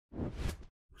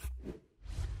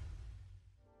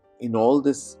in all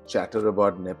this chatter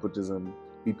about nepotism,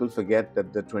 people forget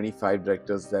that the 25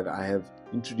 directors that I have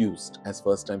introduced as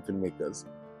first-time filmmakers,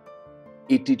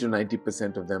 80 to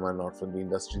 90% of them are not from the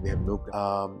industry. They have no.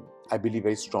 I believe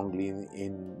very strongly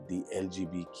in the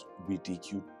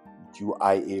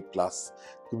LGBTQIA plus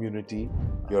community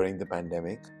during the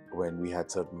pandemic, when we had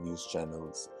certain news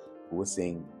channels who were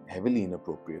saying heavily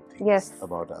inappropriate things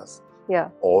about us. Yeah.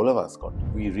 All of us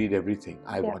we read everything.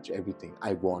 I watch everything.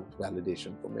 I want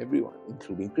validation from everyone,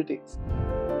 including critics.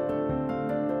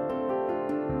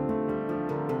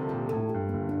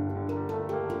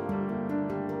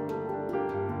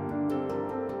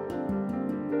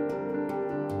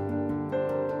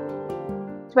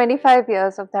 "25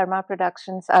 years of Dharma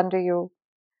Productions under you.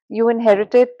 You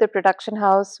inherited the production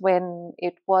house when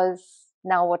it was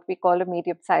now what we call a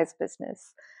medium-sized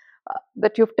business.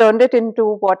 But you've turned it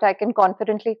into what I can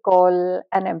confidently call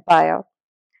an empire.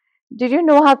 Did you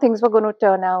know how things were going to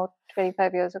turn out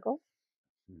 25 years ago?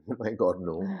 Oh my God,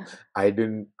 no. I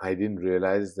didn't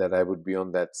realize that I would be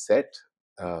on that set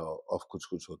of Kuch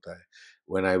Kuch Hota Hai.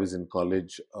 When I was in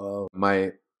college,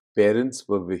 my parents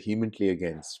were vehemently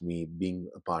against me being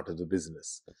a part of the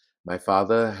business. My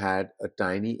father had a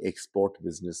tiny export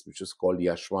business which was called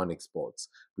Yashwan Exports.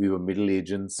 We were middle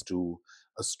agents to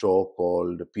a store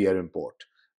called Pierre Import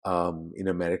in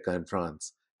America and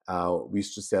France. We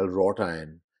used to sell wrought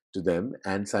iron to them,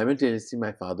 and simultaneously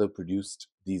my father produced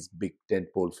these big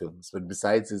tentpole films. But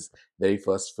besides his very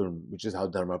first film, which is how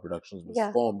Dharma Productions was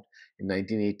formed in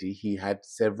 1980, he had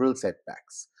several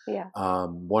setbacks.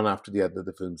 One after the other,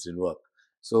 the films didn't work.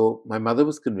 So my mother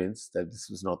was convinced that this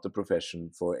was not the profession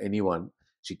for anyone.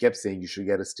 She kept saying you should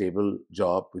get a stable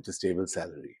job with a stable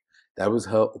salary. That was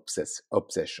her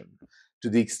obsession, to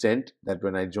the extent that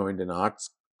when I joined an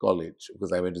arts college,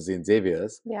 because I went to St.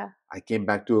 Xavier's, I came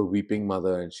back to a weeping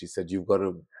mother, and she said, "You've got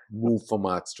to move from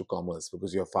arts to commerce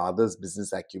because your father's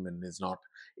business acumen is not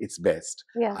its best.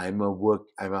 I'm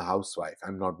a housewife.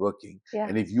 I'm not working.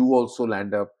 And if you also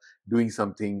land up doing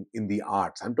something in the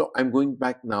arts," I'm going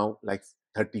back now like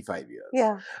 35 years.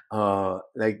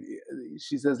 Like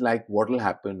she says, like, what'll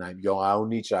happen? I'm your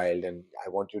only child, and I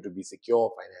want you to be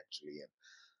secure financially. And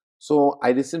so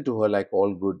I listened to her like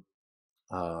all good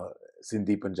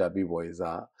Sindhi Punjabi boys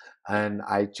are, and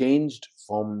I changed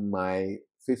from my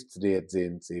fifth day at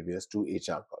St. Xavier's to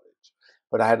HR college.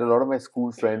 But I had a lot of my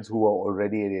school friends who were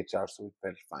already at HR, so it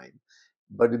felt fine.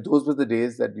 But those were the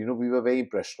days that, we were very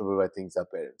impressionable by things our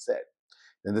parents said.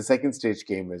 Then the second stage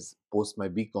came as post my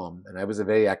BCom, and I was a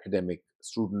very academic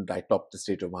student. I topped the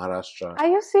state of Maharashtra. Are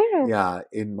you serious? Yeah,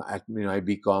 at my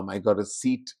BCom, I got a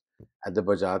seat at the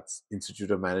Bajaj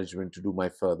Institute of Management to do my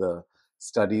further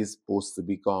studies post the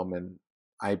BCom, and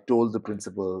I told the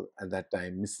principal at that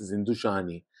time, Mrs.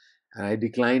 Indushani, and I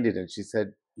declined it, and she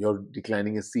said, "You're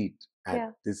declining a seat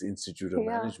at this Institute of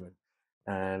Management."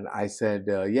 And I said,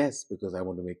 "Yes, because I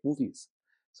want to make movies."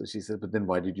 So she said, "But then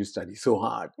why did you study so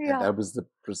hard?" And that was the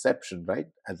perception, right,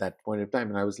 at that point of time.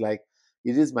 And I was like,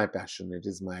 it is my passion, it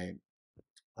is my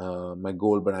my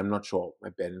goal, but I'm not sure my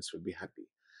parents will be happy.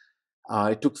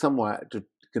 It took some while to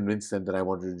convince them that I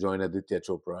wanted to join Aditya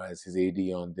Chopra as his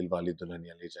AD on Dilwale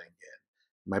Dulhania Le Jayenge.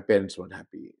 My parents weren't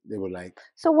happy. They were like...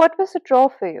 So what was the draw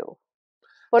for you?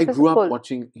 I grew up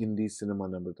watching Hindi cinema,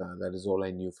 Namrata. That is all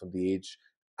I knew from the age.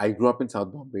 I grew up in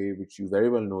South Bombay, which you very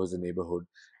well know is a neighborhood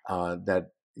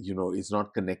that, is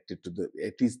not connected to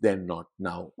at least then, not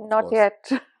now. Not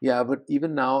yet. Yeah, but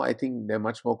even now, I think they're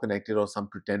much more connected, or some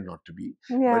pretend not to be.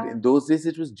 But in those days,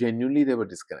 it was genuinely, they were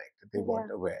disconnected. They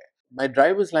weren't aware. My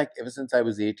drive was like, ever since I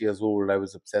was 8 years old, I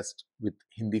was obsessed with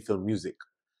Hindi film music.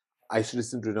 I used to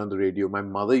listen to it on the radio. My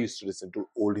mother used to listen to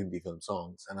old Hindi film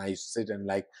songs, and I used to sit and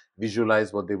like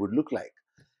visualize what they would look like.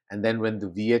 And then when the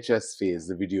VHS phase,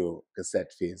 the video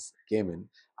cassette phase came in,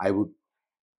 I would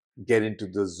get into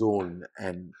the zone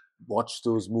and watch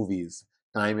those movies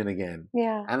time and again.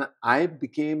 And I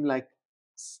became like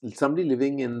somebody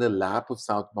living in the lap of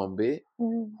South Bombay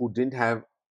who didn't have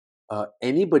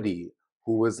anybody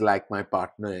who was like my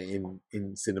partner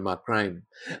in cinema crime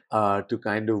to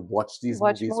kind of watch these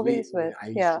movies with. I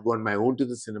used to go on my own to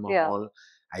the cinema hall.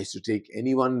 I used to take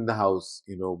anyone in the house,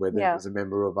 whether it was a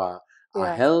member of our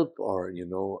help or,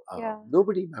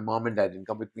 nobody. My mom and dad didn't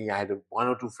come with me. I had one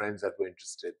or two friends that were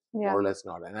interested, more or less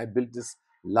not. And I built this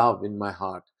love in my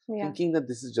heart, thinking that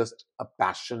this is just a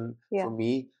passion for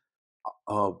me,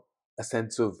 a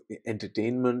sense of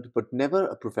entertainment, but never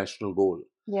a professional goal.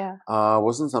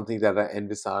 Wasn't something that I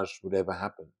envisaged would ever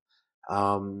happen.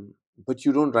 But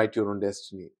you don't write your own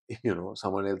destiny.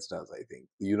 Someone else does, I think.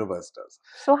 The universe does.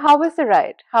 So how was the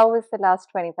ride? How was the last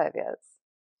 25 years?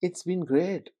 It's been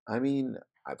great. I mean,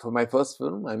 For my first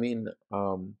film, I mean,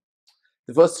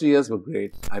 the first 3 years were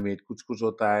great. I made Kuch Kuch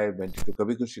Hota Hai, went into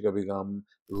Kabhi Khushi Kabhi Gum,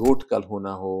 wrote Kal Ho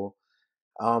Na Ho.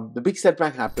 The big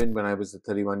setback happened when I was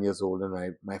 31 years old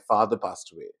and my father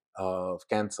passed away of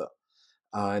cancer.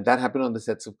 And that happened on the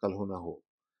sets of Kal Ho Na Ho.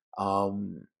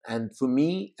 And for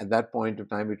me, at that point of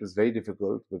time, it was very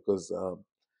difficult because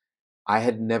I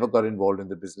had never got involved in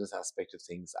the business aspect of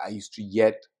things. I used to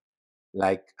yet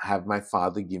like have my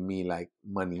father give me like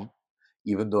money,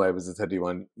 even though I was a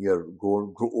 31-year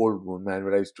old grown man.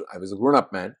 But I was a grown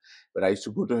up man, but I used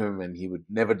to go to him and he would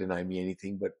never deny me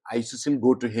anything. But I used to still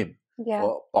go to him Yeah,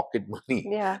 for pocket money,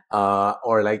 yeah,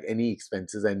 or like any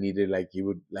expenses I needed. Like he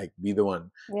would like be the one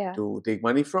yeah, to take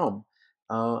money from.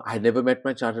 I had never met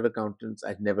my chartered accountants.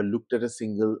 I'd never looked at a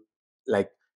single like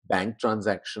bank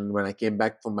transaction. When I came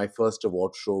back from my first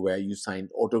award show where you signed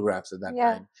autographs at that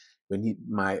yeah, time, when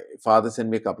my father sent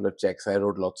me a couple of checks, I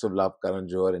wrote lots of love, Karan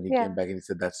Johar, and he came yeah, back and he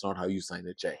said, "That's not how you sign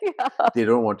a check. yeah. They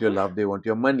don't want your love; they want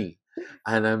your money."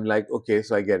 And I'm like, okay,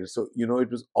 so I get it. So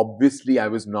it was obviously I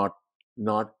was not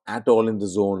at all in the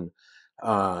zone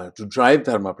to drive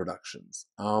Dharma Productions.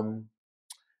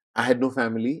 I had no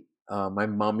family. My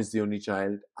mom is the only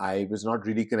child. I was not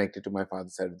really connected to my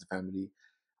father's side of the family.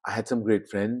 I had some great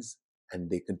friends, and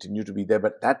they continue to be there.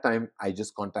 But that time, I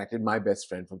just contacted my best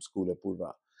friend from school,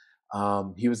 Apurva.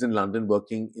 He was in London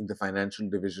working in the financial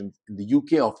division in the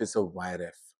UK office of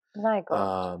YRF. My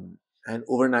God. And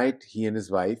overnight, he and his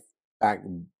wife packed,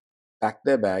 packed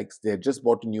their bags. They had just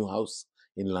bought a new house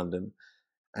in London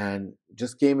and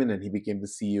just came in, and he became the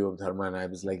CEO of Dharma. And I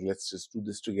was like, let's just do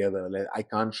this together. I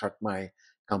can't shut my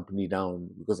company down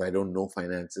because I don't know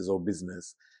finances or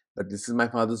business. But this is my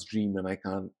father's dream, and I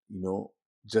can't,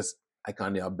 just I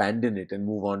can't abandon it and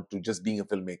move on to just being a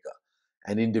filmmaker,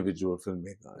 an individual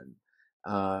filmmaker.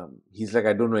 And he's like,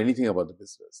 I don't know anything about the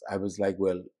business. I was like,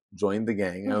 well, join the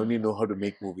gang. I only know how to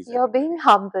make movies You're everybody. being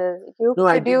humble. You No,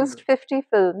 I produced didn't. 50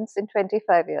 films in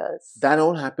 25 years. That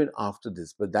all happened after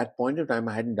this, but that point of time,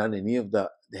 I hadn't done any of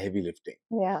the heavy lifting.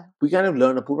 Yeah, We kind of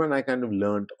learned, Apurva and I kind of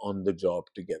learned on the job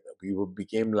together.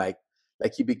 Became like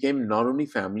he became not only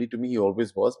family to me, he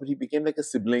always was, but he became like a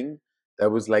sibling that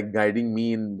was like guiding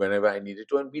me in whenever I needed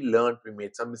to. And we learned, we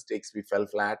made some mistakes, we fell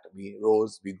flat, we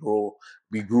rose, we grew.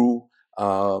 but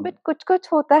Um, Kuch Kuch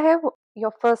Hota Hai,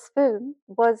 your first film,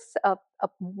 was a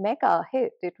mega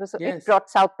hit. It yes. brought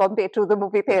South Bombay to the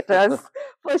movie theaters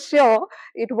for sure.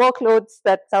 It workloads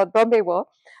that South Bombay were.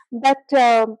 But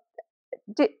I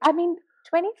mean,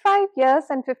 25 years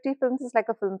and 50 films is like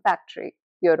a film factory,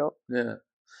 you know. Yeah.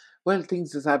 Well,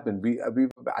 things just happen.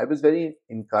 I was very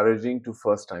encouraging to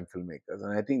first-time filmmakers,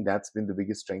 and I think that's been the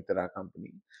biggest strength at our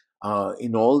company.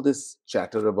 In all this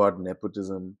chatter about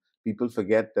nepotism, people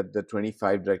forget that the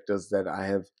 25 directors that I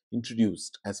have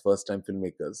introduced as first-time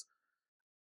filmmakers,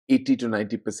 80 to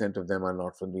 90% of them are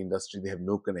not from the industry. They have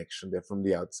no connection. They're from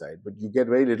the outside. But you get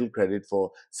very little credit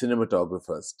for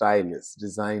cinematographers, stylists,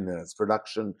 designers,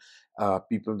 production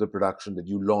people in the production that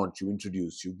you launch, you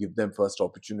introduce, you give them first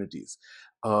opportunities.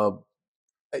 Uh,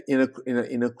 in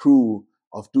a crew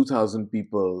of 2,000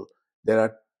 people, there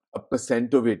are a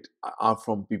percent of it are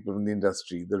from people in the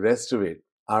industry. The rest of it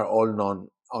are all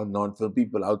non-film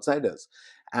people, outsiders.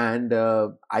 And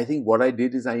I think what I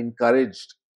did is I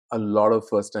encouraged a lot of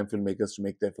first-time filmmakers to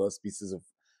make their first pieces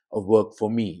of work for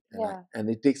me, Yeah, and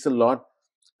it takes a lot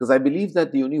because I believe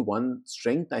that the only one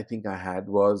strength I think I had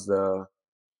was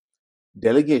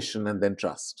delegation and then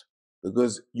trust,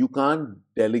 because you can't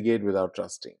delegate without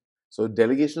trusting. So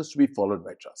delegation is to be followed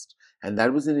by trust, and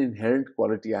that was an inherent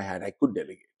quality I had. I could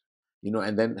delegate,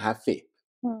 and then have faith,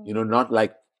 hmm. not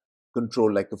like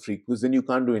control like a freak, because then you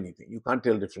can't do anything. You can't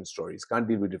tell different stories, can't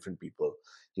deal with different people,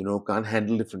 can't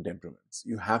handle different temperaments.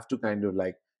 You have to kind of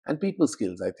like, and people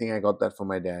skills, I think I got that from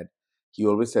my dad. He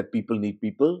always said people need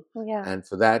people, Yeah. and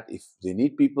for that, if they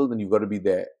need people, then you've got to be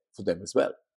there for them as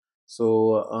well.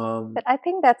 So But I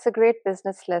think that's a great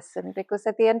business lesson because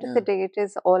at the end of the yeah. day, it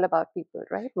is all about people,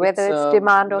 right? It's Whether it's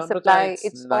demand or Namrata, supply, it's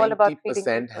it's all about feeding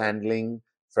 90% people. handling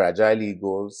fragile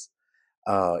egos,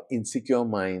 insecure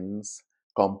minds,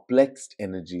 complex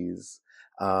energies,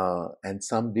 and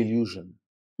some delusion.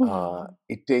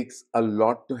 It takes a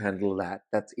lot to handle that.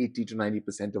 That's 80 to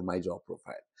 90% of my job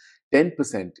profile.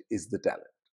 10% is the talent.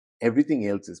 Everything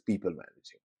else is people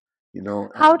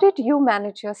managing, How and did you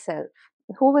manage yourself?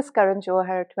 Who was Karan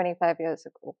Johar 25 years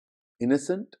ago?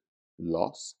 innocent,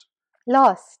 lost,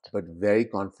 Lost. but very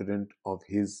confident of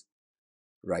his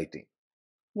writing,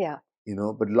 Yeah.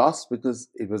 but lost because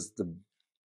it was the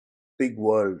big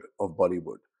world of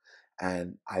Bollywood.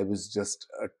 And I was just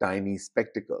a tiny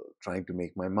spectacle trying to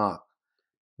make my mark.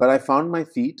 But I found my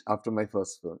feet after my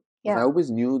first film. because I Yeah. always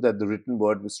knew that the written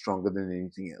word was stronger than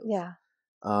anything else. Yeah.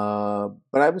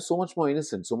 But I was so much more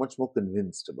innocent, so much more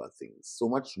convinced about things, so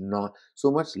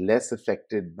much less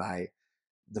affected by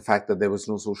the fact that there was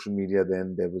no social media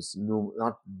then, there was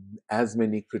not as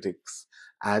many critics,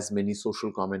 as many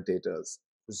social commentators.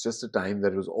 It was just a time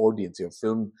that was audience. Your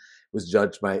film was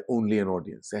judged by only an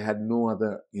audience. They had no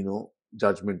other,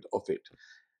 judgment of it.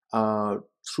 uh,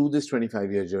 Through this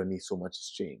 25-year journey, so much has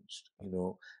changed.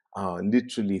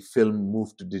 Literally, film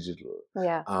moved to digital.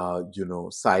 Yeah.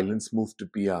 Silence moved to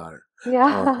PR.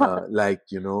 Yeah. Like,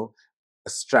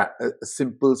 a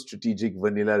simple strategic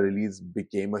vanilla release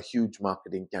became a huge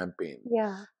marketing campaign.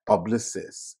 Yeah.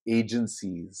 Publicists,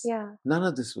 agencies, Yeah. none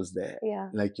of this was there. Yeah.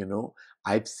 Like,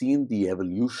 I've seen the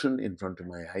evolution in front of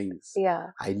my eyes.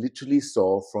 Yeah. I literally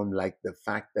saw from like the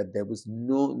fact that there was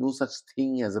no such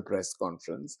thing as a press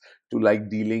conference to like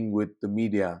dealing with the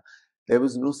media. There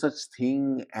was no such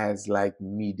thing as like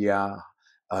media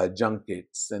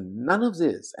junkets and none of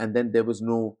this. And then there was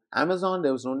no Amazon,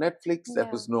 there was no Netflix, there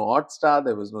Yeah. was no Hotstar,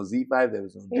 there was no Z5, there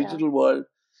was no Yeah. digital world.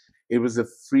 It was a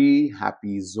free,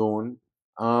 happy zone.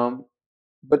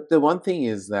 But the one thing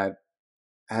is that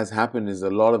has happened is a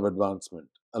lot of advancement,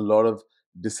 a lot of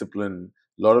discipline,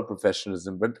 a lot of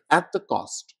professionalism, but at the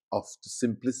cost of the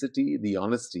simplicity, the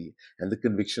honesty, and the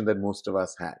conviction that most of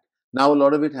us had. Now, a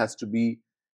lot of it has to be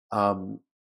um,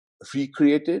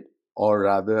 recreated or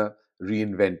rather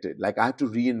reinvented. Like I have to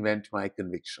reinvent my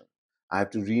conviction. I have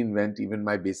to reinvent even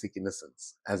my basic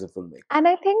innocence as a filmmaker. And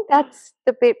I think that's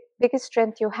the biggest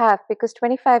strength you have, because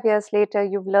 25 years later,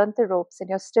 you've learned the ropes and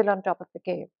you're still on top of the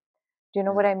game. Do you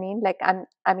know what Yeah, I mean? Like,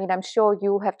 I'm sure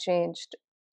you have changed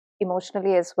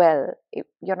emotionally as well.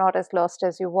 You're not as lost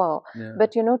as you were, yeah,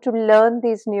 but to learn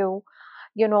these new,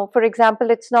 for example,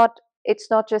 it's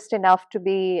not just enough to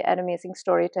be an amazing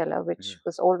storyteller, yeah, which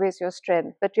was always your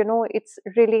strength, but it's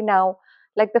really now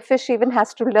like the fish even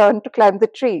has to learn to climb the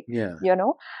tree, yeah. you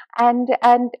know and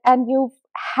you've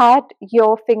had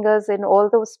your fingers in all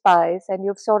those pies, and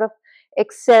you've sort of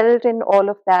excelled in all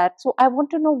of that. So I want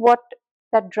to know what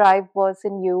that drive was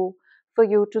in you, for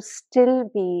you to still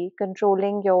be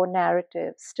controlling your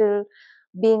narrative, still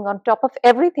being on top of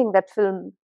everything that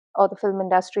film or the film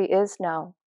industry is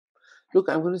now. Look,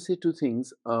 I'm going to say two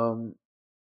things.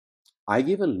 I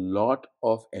give a lot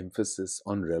of emphasis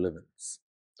on relevance.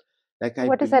 Like I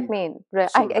What does that believe, mean?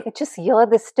 so I can just hear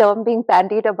this term being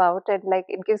bandied about, and like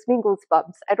it gives me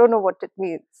goosebumps. I don't know what it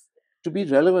means. to be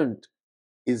relevant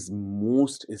is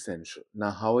most essential.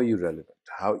 Now, how are you relevant?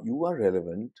 How you are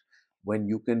relevant when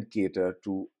you can cater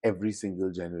to every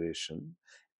single generation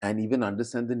and even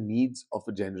understand the needs of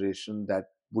a generation that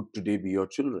would today be your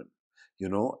children,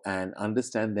 and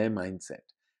understand their mindset.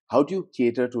 How do you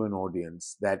cater to an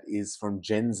audience that is from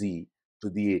Gen Z to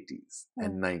the 80s Hmm.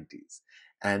 and 90s?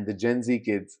 And the Gen Z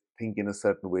kids think in a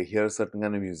certain way, hear a certain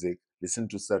kind of music, listen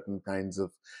to certain kinds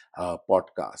of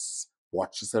podcasts,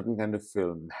 watch a certain kind of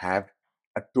film, have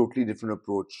a totally different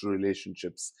approach to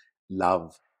relationships,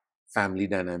 love, family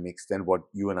dynamics than what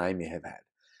you and I may have had.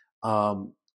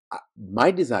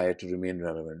 My desire to remain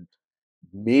relevant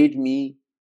made me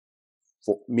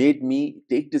made me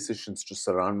take decisions to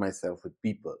surround myself with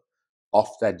people of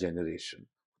that generation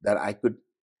that I could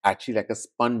actually like a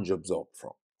sponge absorb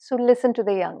from. So listen to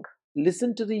the young.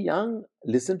 Listen to the young,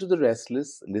 listen to the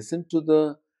restless, listen to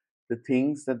the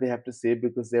things that they have to say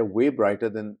because they're way brighter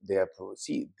than they are.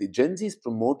 See, the Gen Z is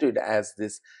promoted as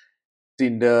this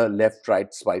Tinder left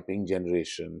right swiping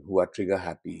generation who are trigger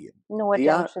happy. No They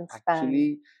are attention span.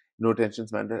 actually no attention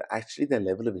span. Actually, their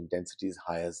level of intensity is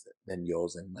higher than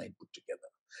yours and mine put together.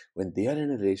 When they are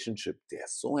in a relationship, they are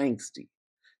so angsty.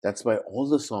 That's why all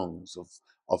the songs of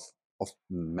of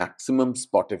maximum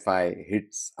Spotify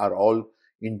hits are all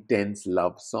intense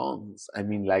love songs. I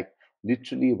mean, like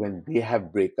literally, when they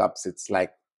have breakups, it's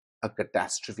like a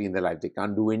catastrophe in their life. They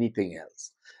can't do anything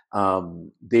else.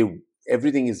 They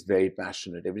Everything is very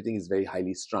passionate. Everything is very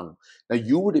highly strung. Now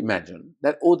you would imagine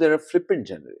that they're a flippant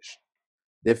generation.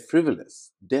 They're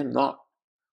frivolous. They're not.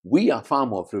 We are far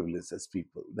more frivolous as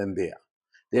people than they are.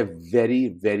 They're very,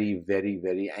 very, very,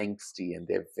 very angsty, and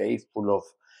they're very full of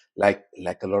like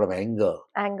a lot of anger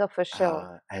Anger for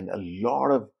sure. and a lot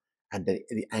of and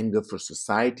the anger for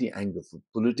society, anger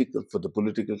for the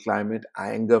political climate,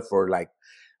 anger for like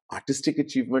artistic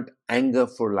achievement, anger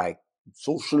for like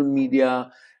social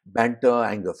media banter,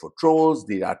 anger for trolls.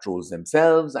 They are trolls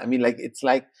themselves. I mean, like it's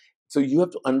like so you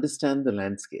have to understand the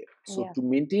landscape. So Yeah. to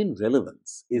maintain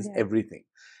relevance is Yeah. everything.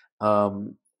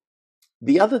 Um,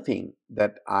 the other thing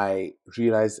that I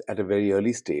realized at a very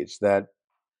early stage that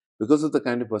because of the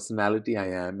kind of personality I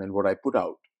am and what I put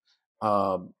out,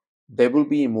 um, there will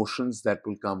be emotions that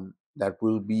will come, that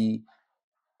will be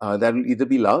that will either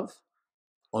be love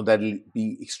or that will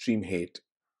be extreme hate.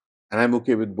 And I'm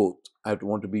okay with both. I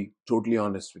want to be totally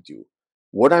honest with you.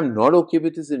 What I'm not okay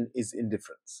with is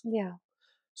indifference. Yeah.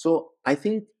 So I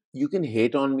think you can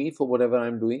hate on me for whatever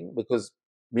I'm doing, because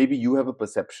maybe you have a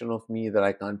perception of me that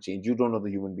I can't change. You don't know the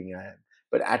human being I am.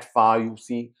 But at far, you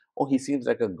see, oh, he seems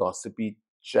like a gossipy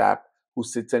chap who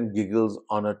sits and giggles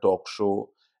on a talk show,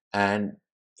 and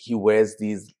he wears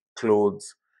these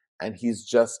clothes, and he's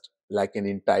just like an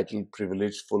entitled,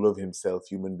 privileged, full of himself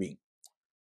human being.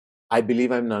 I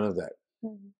believe I'm none of that.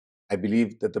 Mhm. I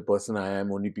believe that the person I am,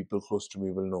 only people close to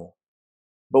me will know.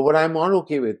 But what I'm not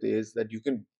okay with is that you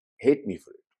can hate me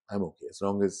for it. I'm okay as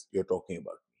long as you're talking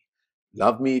about me.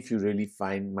 Love me if you really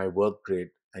find my work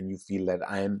great and you feel that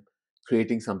I am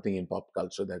creating something in pop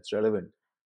culture that's relevant.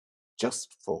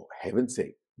 Just for heaven's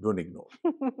sake, don't ignore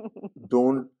me.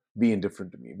 Don't be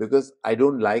indifferent to me, because I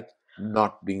don't like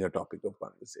not being a topic of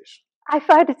conversation. I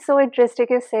find it so interesting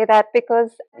you say that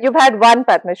because you've had one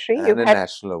Padma Shri, And you've a had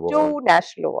national award. two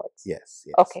national awards. Yes,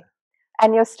 yes. Okay.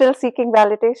 And you're still seeking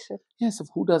validation. Yes, of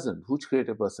who doesn't? Which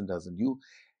creative person doesn't? You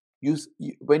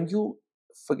when you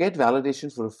forget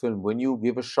validation for a film, when you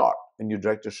give a shot, when you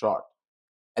direct a shot,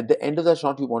 at the end of that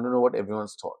shot, you want to know what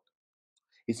everyone's thought.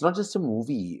 It's not just a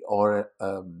movie or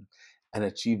an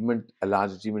achievement, a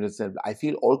large achievement itself. I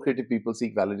feel all creative people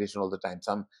seek validation all the time.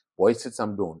 Some voice it,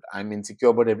 some don't. I'm insecure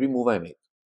about every move I make.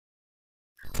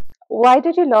 Why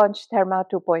did you launch Dharma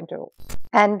 2.0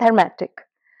 and Dharmatic?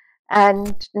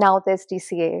 And now there's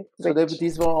DCA, So which,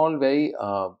 these were all very,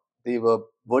 they were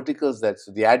verticals.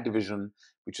 So the ad division,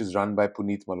 which is run by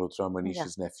Puneet Malhotra, yeah,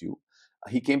 Manish's nephew,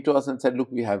 he came to us and said,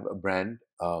 look, we have a brand.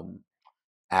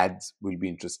 Ads will be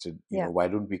interested. yeah, Why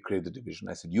don't we create the division?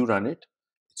 I said, you run it.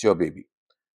 It's your baby.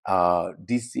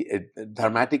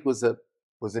 Dharmatic was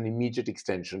an immediate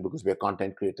extension because we're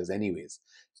content creators anyways.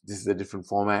 This is a different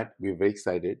format. We're very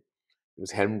excited. It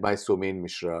was helmed by Somain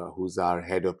Mishra, who's our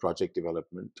head of project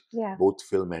development, yeah, both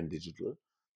film and digital.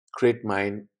 Create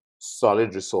Mind,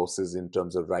 solid resources in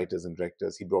terms of writers and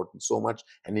directors. He brought in so much,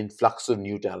 an influx of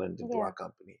new talent into yeah. our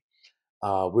company.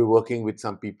 We're working with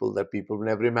some people that people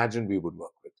never imagined we would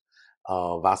work with.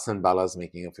 Vasan Bala is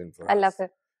making a film for I love us.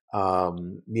 it.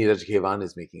 Neeraj Ghewan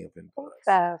is making a film for Oh, us.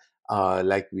 fab.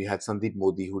 Like we had Sandeep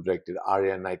Modi who directed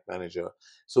Arya Night Manager.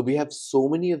 So we have so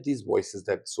many of these voices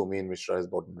that Somain Mishra has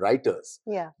brought in. Writers,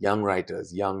 Yeah,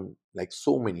 writers, like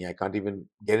so many. I can't even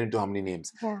get into how many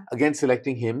names. yeah, Again,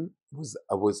 selecting him was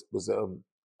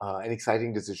an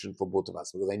exciting decision for both of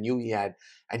us, because I knew he had,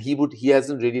 and he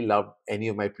hasn't really loved any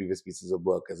of my previous pieces of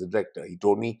work as a director. He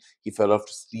told me he fell off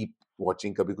to sleep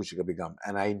watching Kabhi Khushi Kabhi Gum,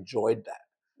 and I enjoyed that.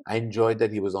 I enjoyed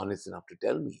that he was honest enough to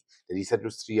tell me that he said it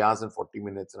was 3 hours and 40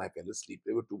 minutes and I fell asleep.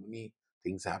 There were too many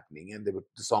things happening, and the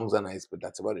songs are nice, but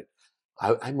that's about it.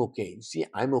 I'm okay. You see,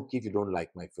 I'm okay if you don't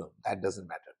like my film. That doesn't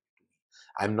matter to me.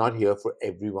 I'm not here for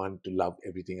everyone to love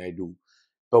everything I do.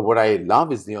 But what I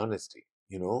love is the honesty.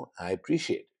 I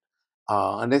appreciate it.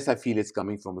 Unless I feel it's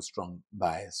coming from a strong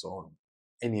bias or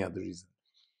any other reason.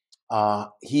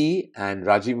 He and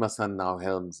Rajiv Masan now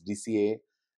helms DCA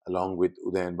along with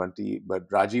Uday and Bunty. But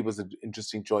Rajiv was an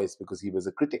interesting choice because he was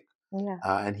a critic, yeah,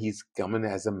 and he's come in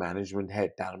as a management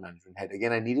head, talent management head.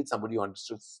 Again, I needed somebody who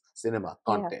understood cinema,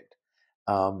 yeah. content.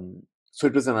 So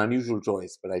it was an unusual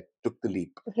choice, but I took the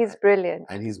leap, He's brilliant.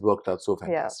 and he's worked out so Yeah,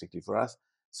 fantastically for us.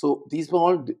 So these were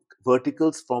all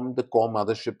verticals from the core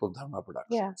mothership of Dharma yeah.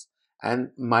 Productions, and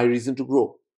my reason to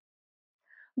grow.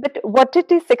 But what did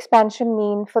this expansion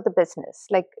mean for the business?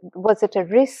 Like, was it a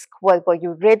risk? Were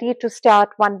you ready to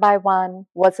start one by one?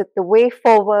 Was it the way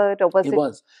forward, or was It it?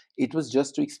 was. It was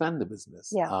just to expand the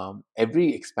business. Yeah,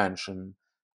 Every expansion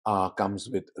comes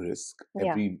with risk.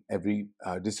 yeah. Every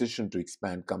decision to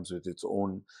expand comes with its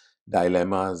own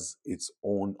dilemmas, its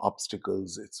own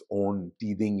obstacles, its own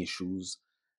teething issues.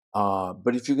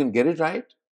 But if you can get it right,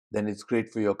 then it's great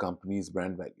for your company's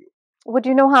brand value. Would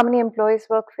you know how many employees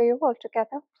work for you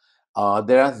altogether?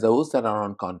 There are those that are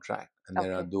on contract, and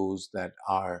there are Okay, those that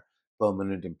are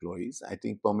permanent employees. I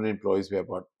think permanent employees we have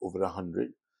about over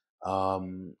 100,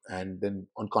 and then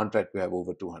on contract we have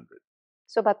over 200.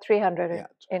 so about 300 Yeah,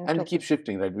 in and it total. keeps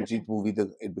shifting, right? Which each movie,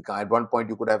 it become at one point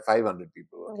you could have 500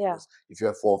 people working. Yeah, Because if you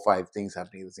have 4 or 5 things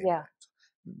happening at the same yeah, time,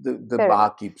 so the fair bar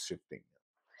enough. keeps shifting.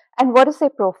 And what is their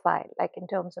profile like in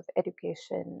terms of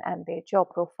education and their job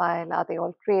profile? Are they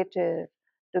all creative?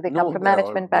 Do they come No, from they're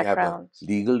all. management We have a backgrounds?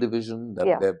 legal division that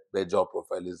Yeah, their job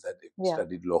profile is that they've yeah,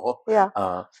 studied law. yeah.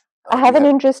 Uh, I we have an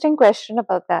have interesting question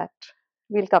about that.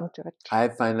 We'll come to it. I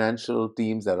have financial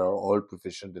teams that are all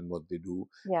proficient in what they do.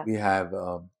 Yeah, We have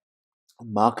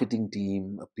marketing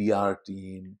team, a PR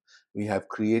team. We have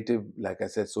creative, like I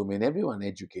said, so many, everyone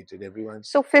educated, everyone.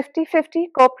 So 50-50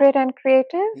 corporate and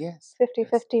creative, Yes, yes,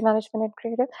 50-50 yes. management and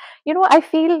creative. I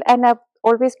feel, and I've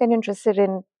always been interested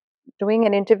in doing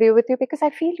an interview with you because I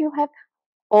feel you have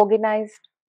organized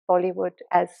Bollywood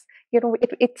as,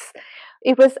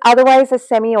 it was otherwise a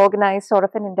semi-organized sort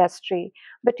of an industry.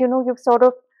 But you've sort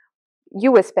of,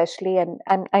 you especially, and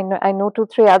I know two,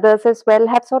 three others as well,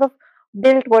 have sort of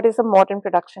built what is a modern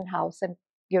production house, and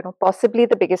possibly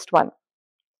the biggest one.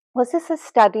 Was this a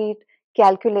studied,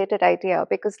 calculated idea?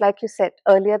 Because, like you said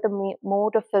earlier, the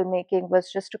mode of filmmaking was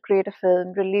just to create a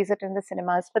film, release it in the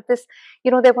cinemas. But this,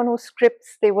 there were no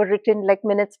scripts, they were written like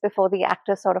minutes before the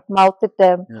actor sort of mouthed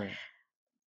them. Yeah.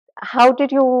 How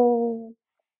did you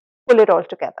pull it all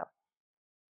together?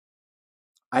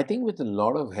 I think with a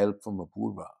lot of help from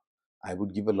Apurva, I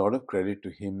would give a lot of credit to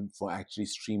him for actually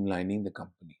streamlining the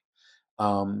company.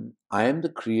 I am the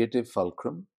creative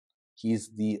fulcrum.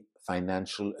 He's the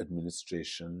financial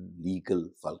administration, legal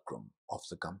fulcrum of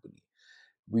the company.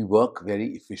 We work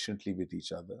very efficiently with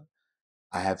each other.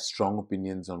 I have strong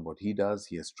opinions on what he does.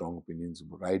 He has strong opinions on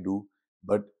what I do.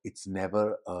 But it's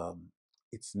never a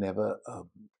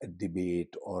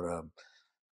debate or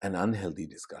an unhealthy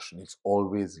discussion. It's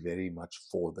always very much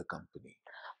for the company.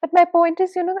 But my point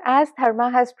is, as Dharma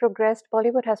has progressed,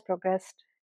 Bollywood has progressed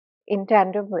in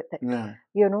tandem with it. Yeah.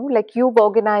 Like you've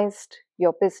organized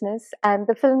your business, and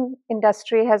the film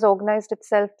industry has organized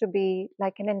itself to be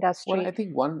like an Well, industry. I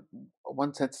think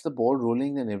one sets the ball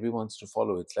rolling, then everyone wants to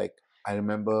follow. It's like I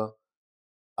remember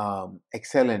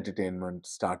Excel Entertainment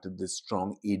started this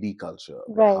strong AD culture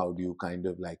where Right. how do you kind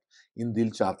of like in Dil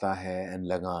Chahta Hai and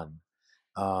Lagan.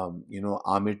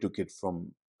 Amir took it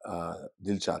from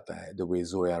Dil Chahta Hai, the way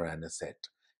Zoya ran a set,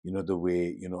 the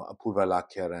way, Apurva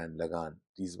Lakhya ran Lagan.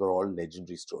 These were all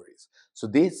legendary stories. So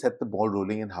they set the ball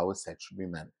rolling in how a set should be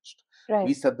managed. Right.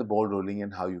 We set the ball rolling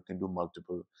in how you can do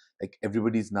multiple, like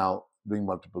everybody's now doing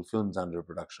multiple films under a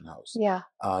production house. Yeah.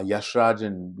 Yashraj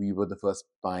and we were the first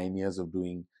pioneers of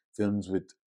doing films with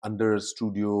under a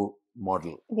studio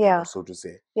model, Yeah. so to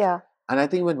say. Yeah. And I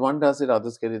think when one does it,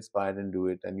 others get inspired and do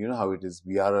it. And you know how it is.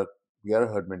 We are a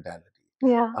herd mentality.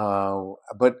 Yeah.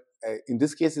 But in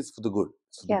this case, it's for the good.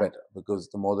 It's for the Yeah. better because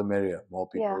the more the merrier. More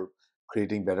Yeah. people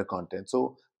creating better content.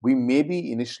 So we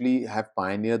maybe initially have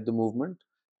pioneered the movement,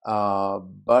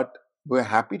 but we're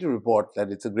happy to report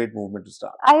that it's a great movement to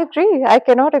start. I agree. I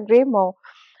cannot agree more.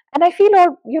 And I feel,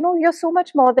 you're so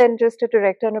much more than just a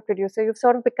director and a producer. You've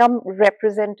sort of become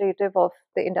representative of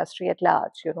the industry at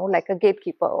large, like a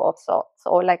gatekeeper of sorts,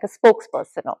 or like a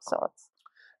spokesperson of sorts.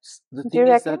 The Do you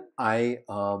thing is that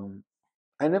reckon?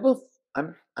 I never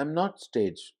I'm not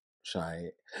stage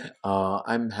shy.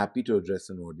 I'm happy to address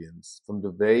an audience. From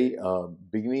the very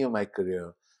beginning of my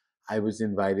career, I was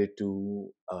invited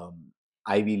to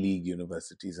Ivy League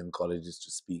universities and colleges to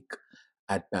speak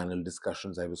at panel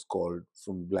discussions. I was called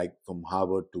from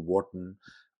Harvard to Wharton,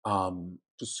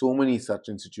 to so many such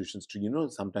institutions to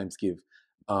sometimes give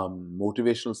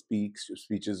motivational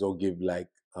speeches or give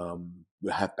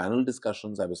have panel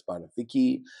discussions. I was part of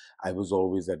Wiki. I was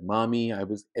always at Mami. I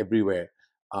was everywhere,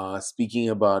 speaking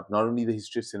about not only the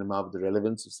history of cinema but the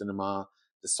relevance of cinema,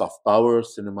 the soft power of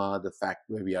cinema, the fact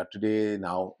where we are today.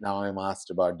 Now I'm asked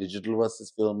about digital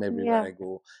versus film everywhere Yeah. I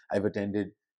go. I've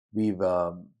attended. We've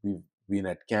been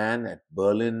at Cannes, at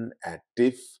Berlin, at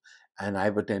TIFF, and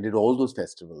I've attended all those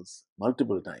festivals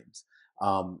multiple times.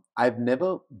 I've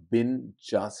never been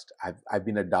just. I've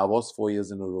been at Davos 4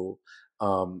 years in a row.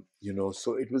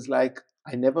 So it was like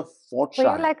I never fought Were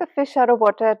you shy. like a fish out of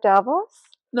water at Davos?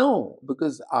 No,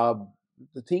 because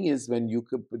the thing is, when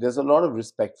there's a lot of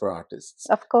respect for artists,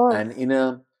 Of and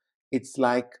course. it's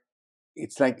like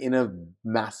it's like in a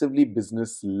massively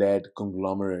business-led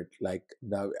conglomerate like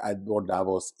what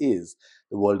Davos is,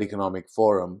 the World Economic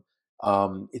Forum.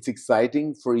 It's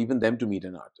exciting for even them to meet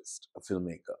an artist, a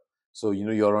filmmaker. So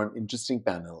you're on interesting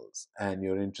panels and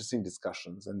you're in interesting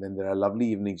discussions, and then there are lovely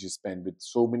evenings you spend with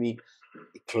so many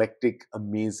eclectic,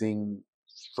 amazing,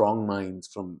 strong minds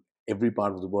from every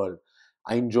part of the world.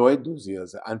 I enjoyed those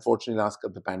years. Unfortunately, last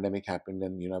the pandemic happened,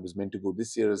 and I was meant to go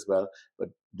this year as well, but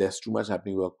there's too much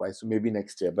happening work-wise, so maybe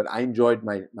next year. But I enjoyed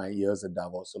my years at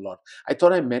Davos a lot. I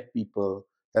thought I met people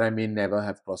that I may never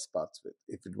have crossed paths with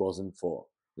if it wasn't for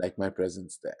like my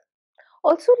presence there.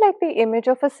 Also, like the image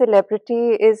of a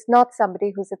celebrity is not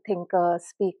somebody who's a thinker,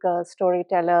 speaker,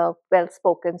 storyteller, well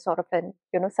spoken, sort of an,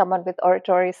 someone with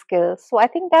oratory skills. So I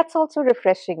think that's also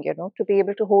refreshing, to be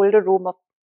able to hold a room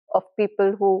of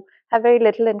people who have very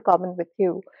little in common with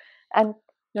you. And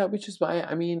Yeah, which is why,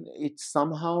 I mean, it's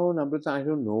somehow, Namrata, I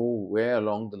don't know where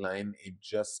along the line it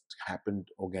just happened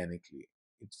organically.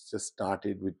 It's just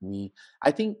started with me.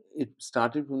 I think it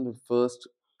started from the first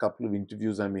couple of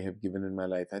interviews I may have given in my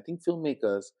life. I think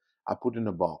filmmakers are put in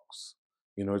a box.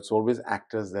 You know, it's always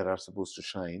actors that are supposed to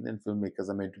shine, and filmmakers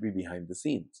are meant to be behind the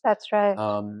scenes. That's right.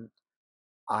 Um,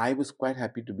 I was quite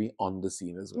happy to be on the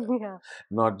scene as well, Yeah.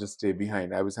 not just stay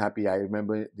behind. I was happy. I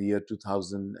remember the year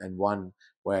 2001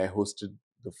 where I hosted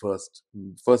the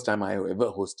first time I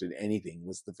ever hosted anything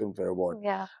was the Filmfare Award.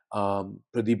 Yeah.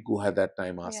 Pradeep Guha at that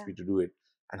time asked Yeah. me to do it,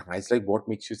 and I was like, "What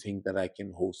makes you think that I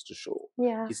can host a show?"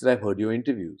 Yeah. He said, "I've heard your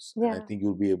interviews, and I Yeah. think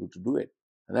you'll be able to do it."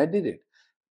 And I did it.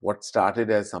 What started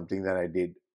as something that I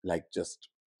did like just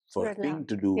for a Relax. thing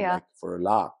to do, Yeah. like for a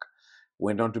lark,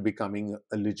 went on to becoming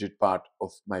a legit part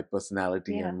of my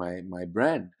personality Yeah. and my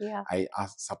brand. Yeah. I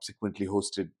subsequently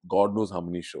hosted God knows how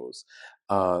many shows.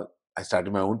 Uh, I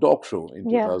started my own talk show in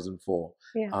Yeah. 2004,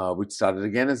 Yeah. which started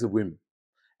again as a whim,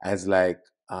 as like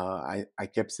I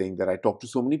kept saying that I talk to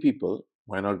so many people,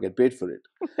 why not get paid for it?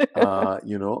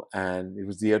 You know, and it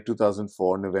was the year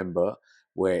 2004, November,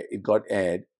 where it got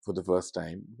aired for the first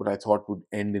time, what I thought would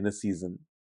end in a season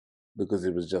because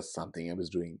it was just something I was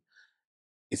doing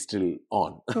is still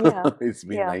on. Yeah. It's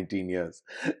been Yeah. 19 years.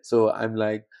 So I'm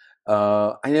like,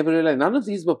 I never realized none of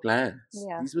these were plans.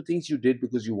 Yeah. These were things you did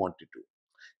because you wanted to.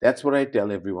 That's what I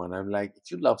tell everyone. I'm like,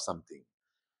 if you love something,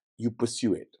 you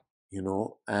pursue it, you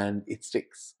know, and it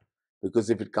sticks. Because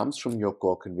if it comes from your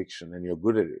core conviction and you're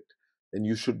good at it, then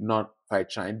you should not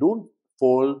fight shy. Don't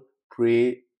fall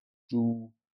prey to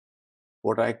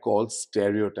what I call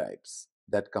stereotypes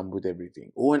that come with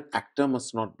everything. Oh, an actor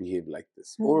must not behave like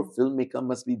this. Or a Hmm. filmmaker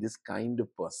must be this kind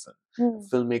of person. Hmm. A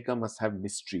filmmaker must have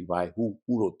mystery. Why? Who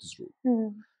wrote this role?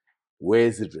 Hmm. Where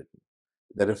is it written?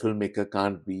 That a filmmaker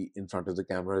can't be in front of the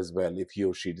camera as well if he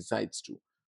or she decides to.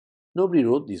 Nobody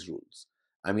wrote these rules.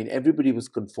 I mean, everybody was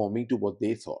conforming to what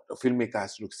they thought. A filmmaker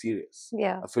has to look serious.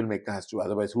 Yeah. A filmmaker has to,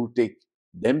 otherwise, who'll take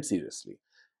them seriously?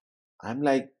 I'm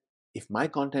like, if my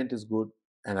content is good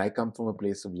and I come from a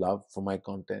place of love for my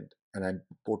content and I'm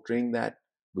portraying that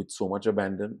with so much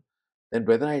abandon, then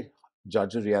whether I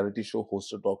judge a reality show,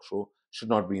 host a talk show, should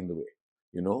not be in the way.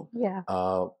 You know, Yeah.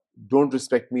 uh, don't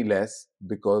respect me less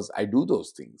because I do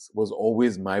those things was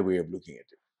always my way of looking at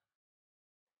it.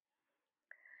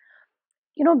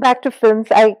 Back to films,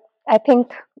 I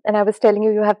think, and I was telling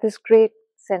you, you have this great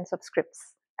sense of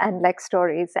scripts and like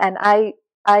stories, and I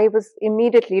was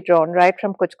immediately drawn right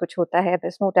from Kuch Kuch Hota Hai.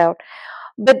 There's no doubt,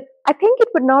 but I think it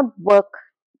would not work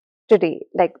today.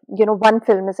 Like, one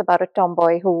film is about a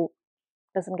tomboy who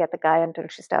doesn't get the guy until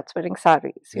she starts wearing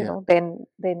saris. Yeah, Then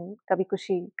Kabhi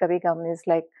Kushi Kabhi Gum is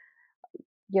like,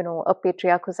 a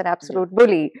patriarch who's an yeah. absolute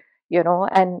bully.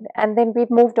 And then we've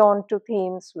moved on to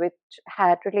themes which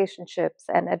had relationships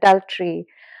and adultery.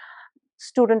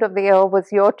 Student of the Year was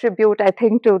your tribute, I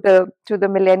think, to the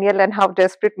millennial and how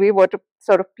desperate we were to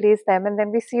sort of place them. And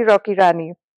then we see Rocky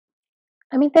Rani.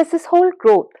 I mean, there's this whole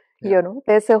growth. Yeah.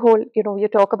 There's a whole, you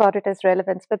talk about it as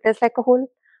relevance, but there's like a whole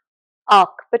arc.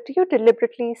 But do you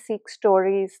deliberately seek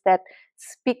stories that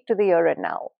speak to the here and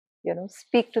now?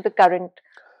 Speak to the current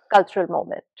cultural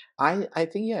moment. I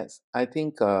think yes. I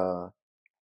think the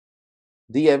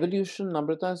evolution,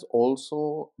 Namrata, is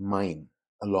also mine,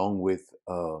 along with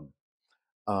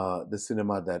the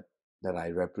cinema that I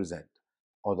represent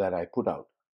or that I put out.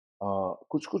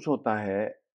 Kuch Kuch Hota Hai,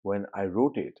 when I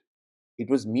wrote it, it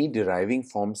was me deriving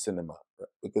from cinema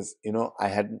because I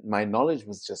had my knowledge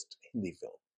was just Hindi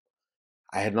film.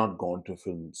 I had not gone to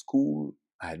film school.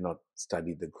 I had not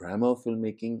studied the grammar of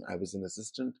filmmaking. I was an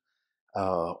assistant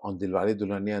on Dilwale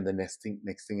Dulhania, and the next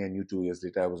thing I knew, 2 years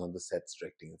later, I was on the sets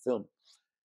directing a film.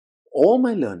 All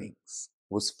my learnings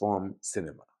was from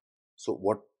cinema. So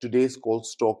what today is called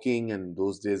stalking, and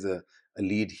those days a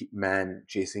lead man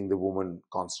chasing the woman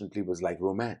constantly was like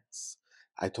romance.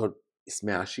 I thought isme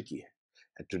ashiki hai.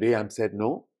 And today I'm said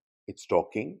no, it's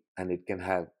stalking, and it can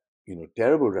have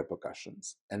terrible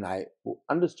repercussions. And I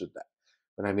understood that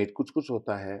when I made Kuch Kuch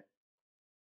Hota Hai.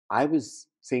 I was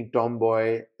saying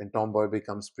tomboy, then tomboy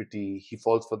becomes pretty. He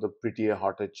falls for the prettier,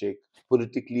 hotter chick.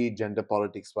 Politically, gender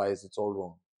politics wise, it's all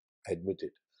wrong. I admit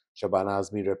it. Shabana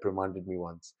Azmi reprimanded me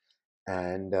once.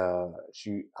 And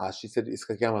she said,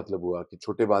 इसका क्या मतलब हुआ कि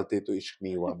छोटे बाल थे तो इश्क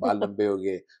नहीं हुआ, बाल लंबे हो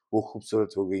गए, वो खूबसूरत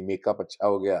हो गई, मेकअप अच्छा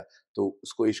हो गया, तो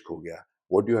उसको इश्क हो गया.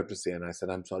 What do you have to say? And I said,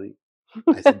 I'm sorry.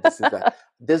 I said, this is that.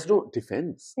 There's no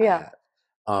defense I Yeah.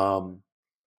 have. Um,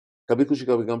 Kabhi Khushi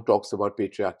Kabhi Gum talks about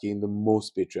patriarchy in the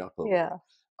most patriarchal way. Yeah.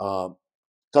 Uh,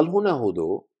 Kal Ho Na Ho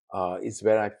Do is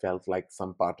where I felt like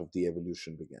some part of the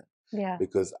evolution began. Yeah.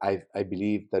 because I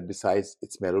believe that besides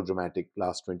its melodramatic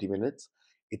last 20 minutes,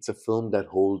 it's a film that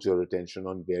holds your attention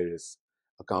on various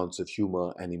accounts of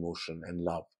humor and emotion and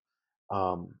love.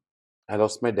 Um, I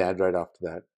lost my dad right after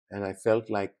that, and I felt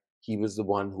like he was the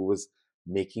one who was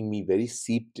making me very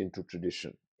seeped into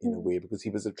tradition in a Mm. way, because he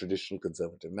was a traditional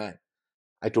conservative man.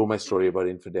 I told my story about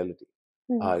infidelity.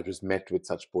 Mm. It was met with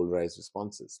such polarized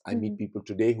responses. I meet Mm. people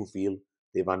today who feel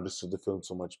they've understood the film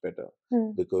so much better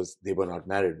Mm. because they were not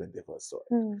married when they first saw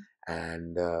it. Mm.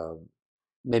 And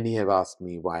many have asked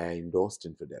me why I endorsed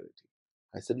infidelity.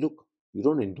 I said, look, you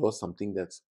don't endorse something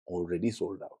that's already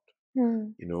sold out.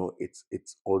 Mm. You know,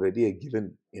 it's already a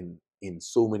given in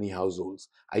so many households.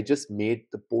 I just made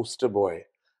the poster boy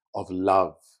of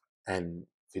love and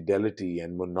fidelity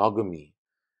and monogamy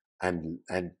and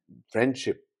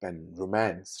friendship and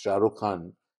romance. Shah Rukh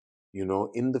Khan, you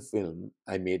know, in the film,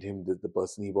 I made him the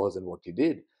person he was and what he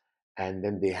did, and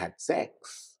then they had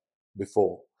sex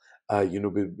before,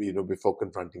 before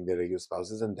confronting their regular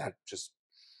spouses, and that just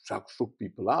shook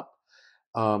people up.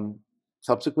 Um,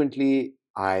 Subsequently,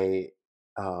 I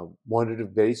wanted to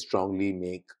very strongly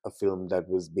make a film that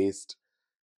was based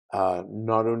uh,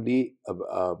 not only uh,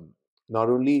 um, not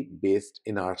only based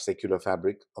in our secular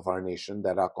fabric of our nation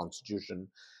that our constitution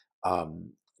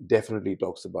um, definitely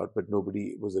talks about, but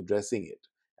nobody was addressing it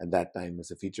at that time as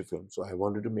a feature film. So I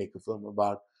wanted to make a film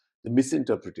about the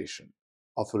misinterpretation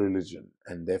of a religion,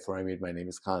 and therefore I made My Name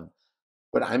Is Khan.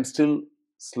 But I'm still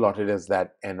slotted as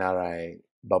that NRI,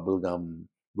 bubblegum,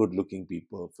 good-looking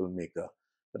people filmmaker.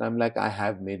 But I'm like, I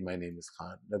have made My Name Is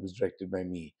Khan. That was directed by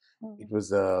me. It Mm.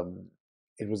 was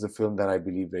it was a film that I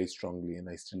believe very strongly, and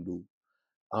I still do.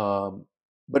 Um,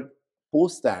 but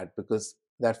post that, because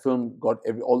that film got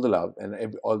all the love and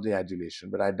all the adulation,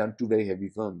 but I'd done two very heavy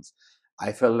films.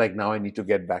 I felt like now I need to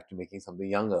get back to making something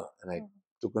younger, and I Mm.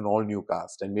 took an all new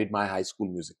cast and made my high school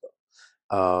musical,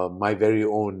 my very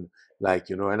own,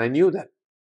 and I knew that,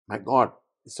 my God,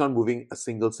 it's not moving a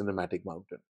single cinematic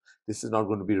mountain. This is not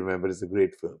going to be remembered as a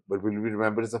great film, but will be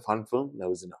remembered as a fun film. That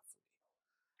was enough.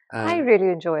 I And really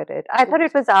enjoyed it. I it thought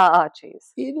it was was our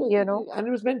Archie's, it was, you know? and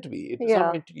it was meant to be. It was not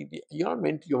Yeah. meant to be. You're not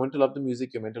meant. You're meant to love the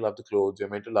music. You're meant to love the clothes. You're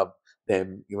meant to love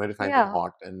them. You're meant to find them Yeah.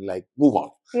 hot and like move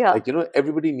on. Yeah. Like,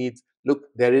 everybody needs. Look,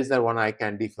 there is that one eye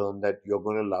candy film that you're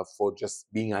going to love for just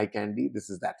being eye candy. This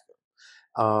is that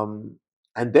film.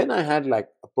 And then I had like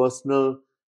a personal,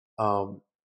 um,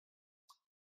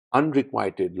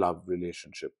 unrequited love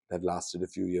relationship that lasted a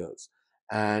few years,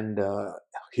 and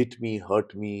hit me,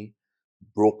 hurt me,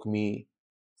 broke me,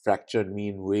 fractured me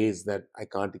in ways that I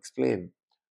can't explain.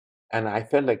 And I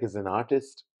felt like, as an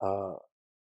artist,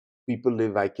 people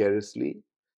live vicariously,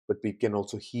 but we can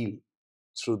also heal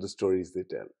through the stories they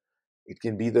tell. It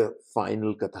can be the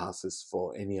final catharsis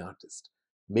for any artist.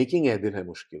 Making Ae Dil Hai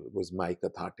Mushkil was my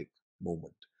cathartic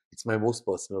moment. It's my most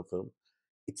personal film.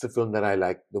 It's a film that I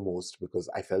liked the most because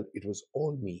I felt it was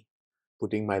all me,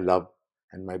 putting my love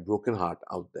and my broken heart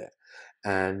out there.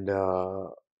 And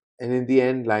and in the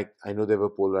end, like, I know there were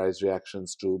polarized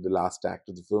reactions to the last act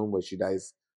of the film where she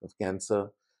dies of cancer,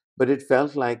 but it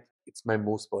felt like it's my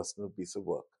most personal piece of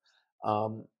work.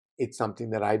 Um, it's something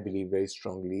that I believe very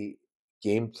strongly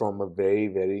came from a very,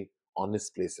 very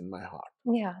honest place in my heart.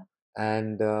 Yeah.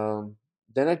 And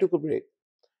then I took a break.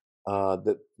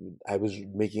 The, I was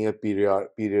making a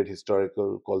period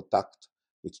historical called Takht,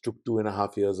 which took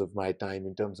 2.5 years of my time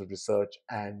in terms of research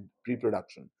and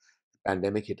pre-production. The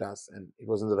pandemic hit us, and it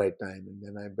wasn't the right time. And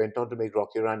then I went on to make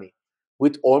Rocky Rani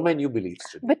with all my new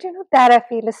beliefs today. But that I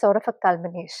feel is sort of a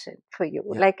culmination for you.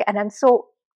 Yeah, Like, and I'm so,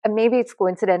 and maybe it's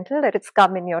coincidental that it's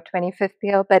come in your 25th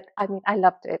year, but I mean, I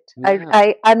loved it. yeah.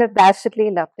 I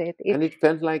unabashedly loved it. And it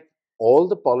felt like all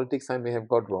the politics I may have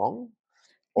got wrong,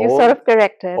 You sort all of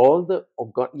corrected. all the oh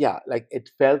God, yeah, like it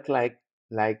felt like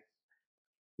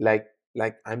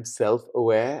like I'm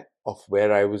self-aware of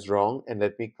where I was wrong, and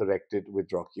let me correct it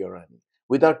with Rocky or Rani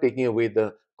without taking away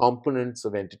the components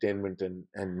of entertainment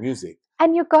and music.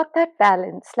 And you got that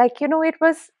balance. Like,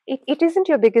 it isn't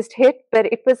your biggest hit, but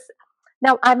it was.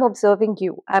 Now I'm observing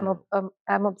you. Mm.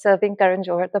 I'm observing Karan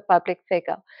Johar, the public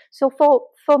figure. So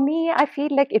for me, I feel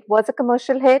like it was a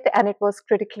commercial hit and it was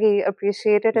critically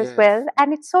appreciated as well. Yes,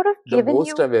 And it's sort of the given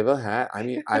most you. I've ever had. I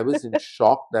mean, I was in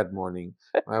shock that morning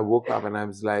when I woke up and I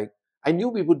was like, I knew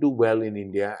we would do well in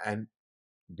India and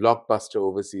blockbuster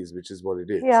overseas, which is what it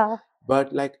is. Yeah.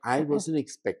 But like, I wasn't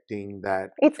expecting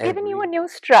that It's given you a every new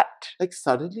strut. like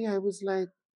suddenly I was like,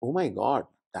 oh my God,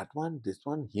 that one, this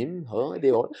one, him, her, they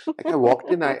all like I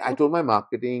walked in, I told my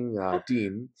marketing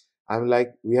team, I'm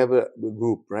like, we have a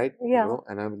group, right? Yeah.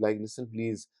 And I'm like, listen,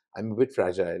 please, I'm a bit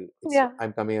fragile. Yeah.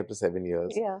 I'm coming up to 7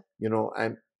 years. Yeah.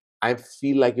 I'm I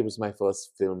feel like it was my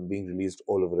first film being released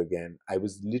all over again. I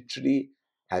was literally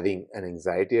having an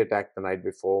anxiety attack the night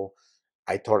before.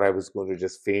 I thought I was going to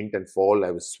just faint and fall.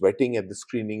 I was sweating at the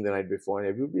screening the night before, and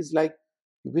everybody's like,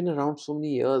 "You've been around so many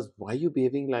years. Why are you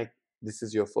behaving like this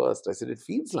is your first?" I said, "It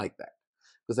feels like that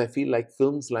because I feel like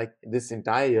films like this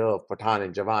entire year of Pathan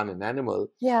and Jawan and Animal,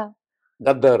 Yeah.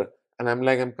 Gaddar, and I'm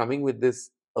like, I'm coming with this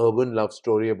urban love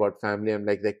story about family. I'm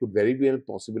like, there could very be a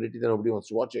possibility that nobody wants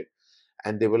to watch it."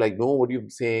 And they were like, "No, what are you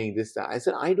saying? This, that." I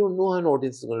said, "I don't know how an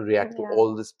audience is going to react to Yeah.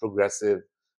 all this progressive,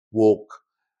 woke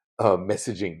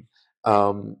messaging."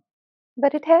 Um,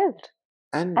 But it helped,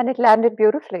 and and it landed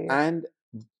beautifully. and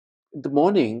the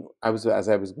morning, as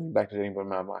I was going back to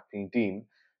my marketing team,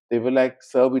 they were like,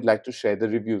 "Sir, we'd like to share the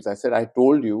reviews." I said, "I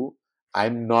told you,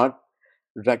 I'm not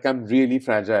like I'm really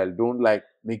fragile. Don't like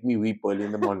make me weep early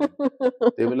in the morning."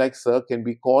 They were like, "Sir, can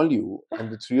we call you?"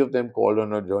 And the three of them called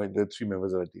on our joint, the three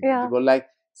members of our team. They Yeah. were like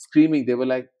screaming. They were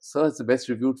like, "Sir, it's the best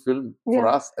reviewed film for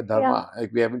Yeah. us at Yeah. Dharma.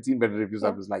 Like, we haven't seen better reviews." I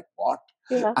Yeah. was like, "What?"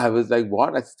 Yeah. I was like,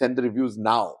 "What?" I sent the reviews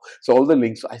now. So all the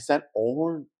links. So I sat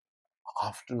all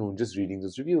afternoon just reading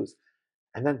those reviews.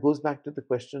 And that goes back to the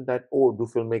question that, oh, do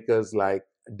filmmakers like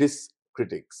diss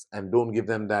critics and don't give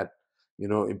them that,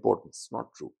 importance?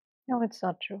 Not true. No, it's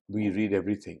not true. We read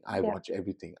everything. I Yeah. watch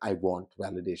everything. I want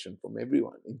validation from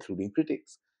everyone, including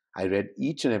critics. I read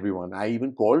each and every one. I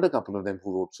even called a couple of them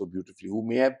who wrote so beautifully, who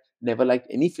may have never liked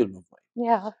any film of mine.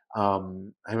 Yeah.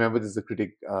 I remember there's a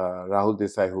critic, Rahul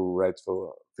Desai, who writes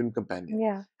for Film Companion,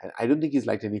 Yeah. and I don't think he's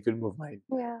liked any film of mine.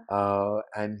 Yeah.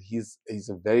 And he's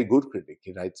a very good critic.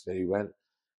 He writes very well.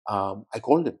 I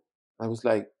called him. I was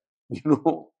like,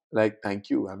 like, thank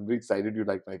you. I'm very excited you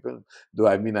like my film. Though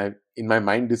I mean, I in my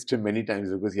mind dissed him many times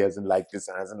because he hasn't liked this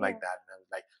and hasn't Yeah. liked that. And I was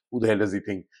like, who the hell does he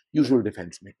think? Usual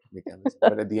defense mechanism.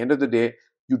 But at the end of the day,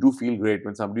 you do feel great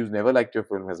when somebody who's never liked your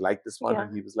film has liked this one. Yeah.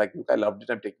 And he was like, look, I loved it.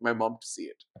 I'm taking my mom to see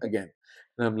it again.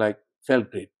 And I'm like,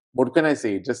 felt great. What can I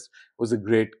say? It just was a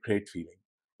great, great feeling.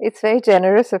 It's very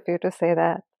generous of you to say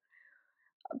that.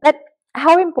 But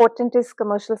how important is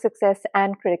commercial success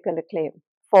and critical acclaim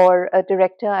for a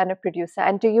director and a producer?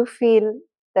 And do you feel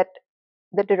that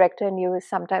the director in you is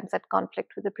sometimes at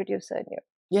conflict with the producer in you?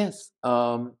 Yes,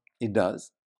 it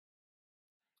does.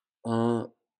 Uh,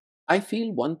 I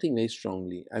feel one thing very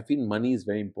strongly. I feel money is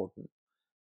very important.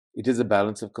 It is a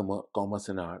balance of commerce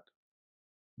and art.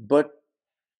 But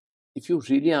if you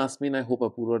really ask me, and I hope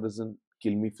Apurva doesn't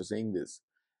kill me for saying this,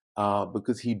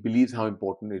 because he believes how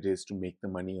important it is to make the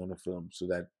money on a film, so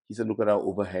that he said, "Look at our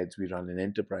overheads. We run an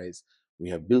enterprise. We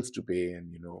have bills to pay,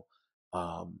 and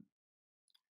Um,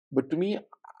 but to me,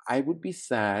 I would be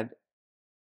sad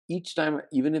each time,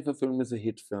 even if a film is a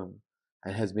hit film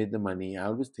and has made the money. I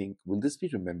always think, will this be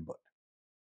remembered?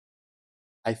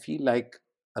 I feel like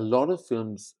a lot of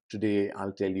films today,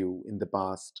 I'll tell you, in the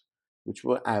past, which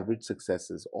were average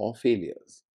successes or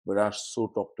failures, but are so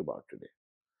talked about today.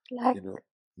 Like, You know,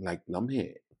 like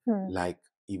Lamhe, hmm, like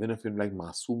even a film like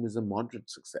Masoom is a moderate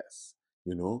success.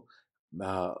 You know,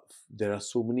 there are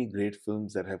so many great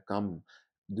films that have come.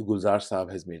 The Gulzar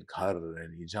Saab has made Ghar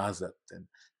and Ijazat, and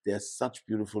there's such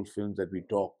beautiful films that we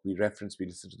talk, we reference, we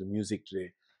listen to the music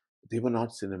today. They were not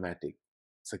cinematic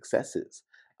successes.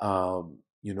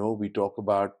 We talk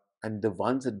about, and the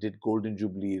ones that did Golden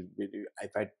Jubilee,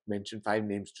 if I mention five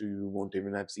names to you, you won't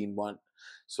even have seen one.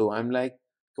 So I'm like,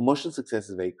 commercial success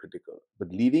is very critical, but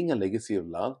leaving a legacy of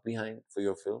love behind for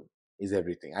your film is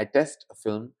everything. I test a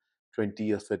film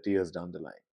 20 or 30 years down the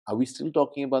line. Are we still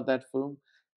talking about that film?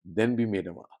 Then we made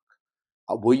a mark.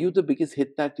 Were you the biggest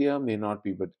hit that year? May not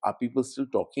be, but are people still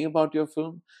talking about your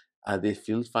film? They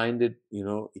still find it,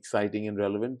 exciting and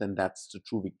relevant? Then that's the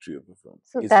true victory of a film,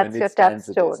 so is when that's it your stands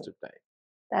the test touchstone. of time.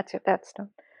 That's your touchstone.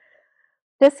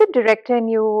 Does the director in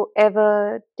you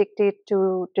ever dictate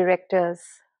to directors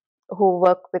who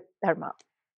work with Dharma?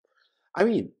 I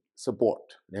mean, support,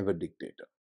 never dictator,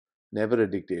 never a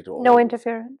dictator, No always.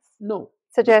 interference? No,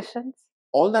 because Suggestions?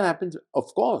 all that happens,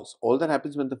 of course, all that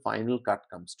happens when the final cut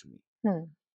comes to me. Hmm.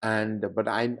 And but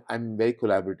I'm very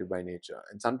collaborative by nature,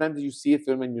 and sometimes you see a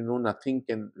film and nothing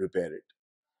can repair it,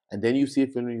 and then you see a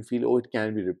film and you feel, oh, it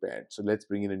can be repaired, so let's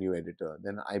bring in a new editor.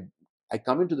 Then I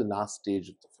come into the last stage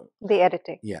of the film. The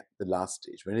editing. Yeah, the last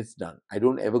stage when it's done. I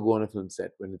don't ever go on a film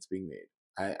set when it's being made.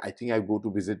 I think I go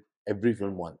to visit every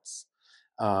film once,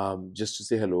 just to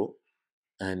say hello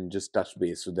and just touch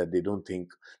base, so that they don't think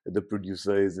that the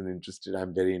producer isn't interested.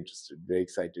 I'm very interested, very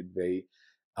excited, very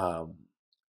um,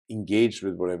 engaged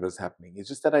with whatever's happening. It's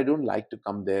just that I don't like to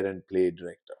come there and play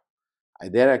director.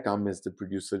 There I come as the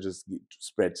producer, just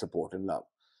spread support and love.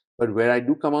 But where I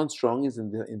do come on strong is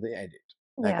in the edit.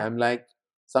 Like Yeah. I'm like,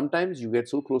 Sometimes you get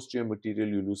so close to your material,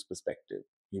 you lose perspective,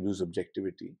 you lose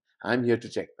objectivity. I'm here to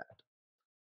check that.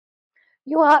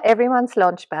 You are everyone's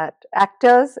launchpad,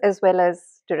 actors as well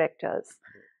as directors.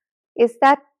 Is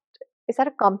that is that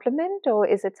a compliment or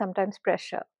is it sometimes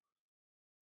pressure?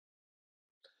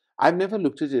 I've never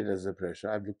looked at it as a pressure.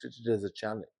 I've looked at it as a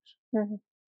challenge. Mhm.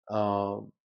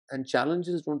 Um, and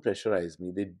challenges don't pressurize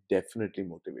me. They definitely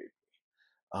motivate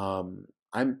me.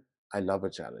 I'm I love a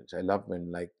challenge. I love when,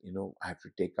 like, I have to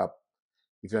take up,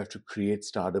 if you have to create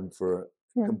stardom for a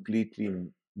Mhm. completely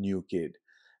new kid,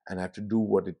 and I have to do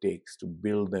what it takes to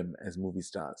build them as movie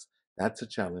stars. That's a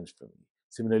challenge for me.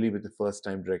 Similarly, with the first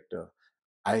time director,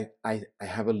 I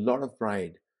have a lot of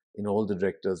pride in all the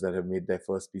directors that have made their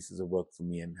first pieces of work for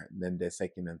me, and then their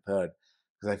second and third,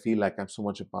 because I feel like I'm so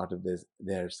much a part of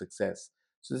their success.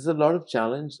 So there's a lot of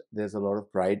challenge. There's a lot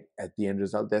of pride at the end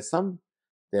result. There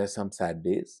are some sad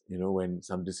days, when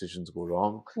some decisions go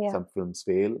wrong, Yeah, some films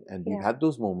fail, and we've yeah. had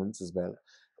those moments as well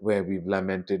where we've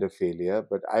lamented a failure.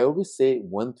 But I always say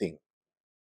one thing: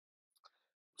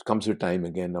 comes with time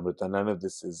again, Amrita. None of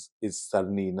this is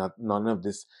suddenly, not none of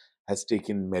this has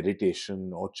taken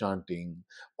meditation or chanting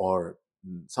or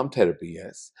some therapy,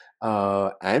 yes,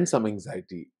 and some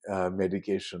anxiety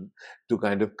medication to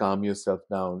kind of calm yourself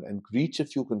down and reach a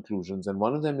few conclusions. And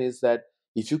one of them is that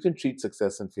if you can treat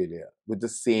success and failure with the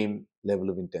same level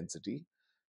of intensity,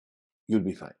 you'll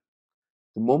be fine.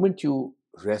 The moment you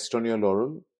rest on your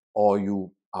laurel or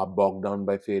you are bogged down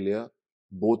by failure,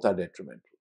 both are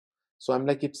detrimental. So I'm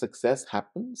like, if success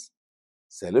happens,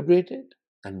 celebrate it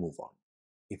and move on.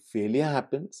 If failure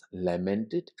happens,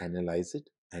 lament it, analyze it,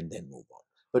 and then move on.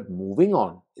 But moving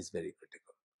on is very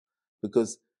critical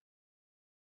because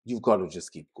you've got to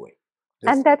just keep going.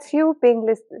 And There's, that's you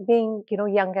being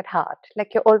young at heart.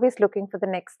 Like you're always looking for the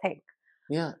next thing.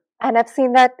 yeah. And I've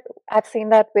seen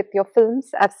that with your films.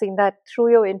 I've seen that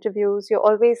through your interviews. You're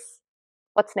always,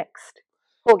 what's next?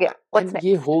 Ho gaya. What's And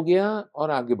ye next? ho gaya or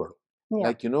aage badho. Yeah.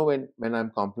 Like, when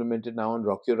I'm complimented now on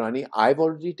Rocky Rani, I've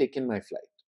already taken my flight.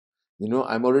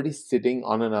 I'm already sitting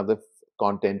on another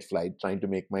content flight trying to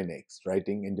make my next,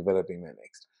 writing and developing my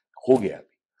next. Ho gaya.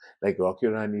 Like Rocky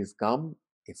Rani's come,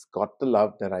 it's got the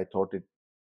love that I thought it.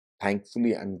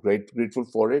 Thankfully, I'm grateful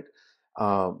for it.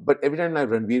 But every time like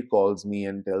Ranveer calls me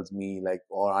and tells me, like,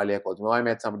 or Alia calls me, oh, I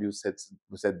met somebody who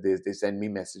said this. They send me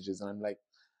messages, and I'm like,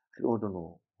 I don't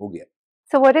know, ho gaya.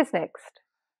 So what is next?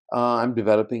 I'm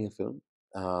developing a film.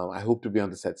 I hope to be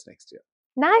on the sets next year.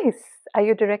 Nice. Are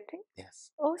you directing? Yes.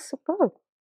 Oh, superb.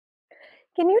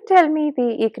 Can you tell me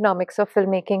the economics of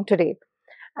filmmaking today?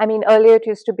 I mean, earlier it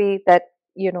used to be that,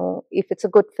 if it's a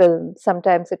good film,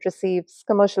 sometimes it receives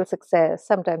commercial success,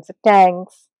 sometimes it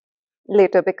tanks,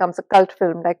 later becomes a cult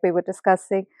film, like we were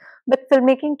discussing. But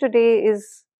filmmaking today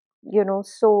is,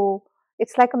 so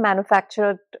it's like a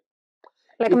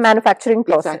It's manufacturing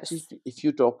it's actually, process. if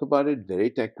you talk about it very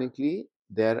technically,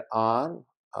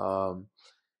 um,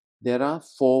 there are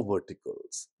four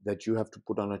verticals that you have to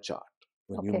put on a chart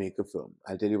when you Okay. make a film.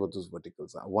 I'll tell you what those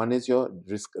verticals are. One is your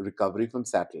risk recovery from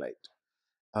satellite,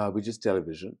 which is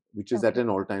television, which is at Okay. an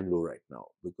all-time low right now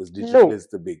because digital Low. is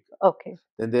the big. Okay.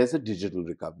 Then there's a digital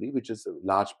recovery, which is a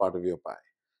large part of your pie.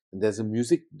 And there's a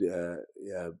music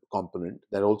component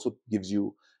that also gives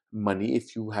you money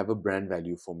if you have a brand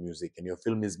value for music and your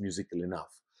film is musical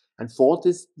enough. And fourth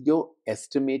is your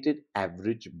estimated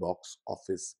average box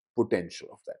office potential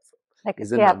of that film Like a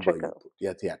is a number you theatrical. put.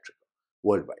 Yeah, theatrical,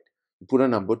 worldwide. You put a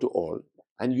number to all,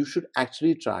 and you should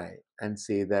actually try and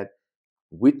say that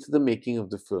with the making of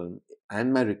the film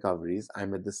and my recoveries,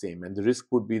 I'm at the same. And the risk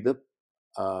would be the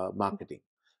marketing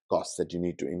costs that you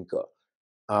need to incur.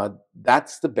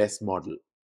 That's the best model.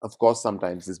 Of course,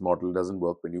 sometimes this model doesn't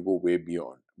work when you go way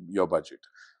beyond your budget.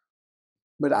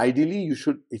 But ideally, you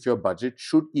should, if your budget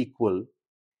should equal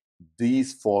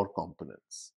these four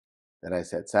components that I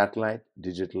said: satellite,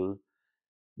 digital,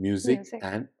 music, Music.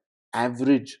 and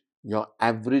your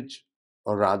average,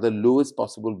 or rather lowest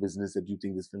possible business that you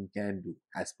think this film can do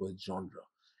as per genre.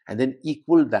 And then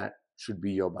equal that should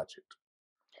be your budget.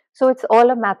 So it's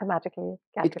all a mathematical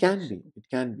It can be. calculation. It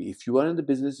can be. If you are in the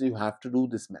business, you have to do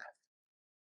this math.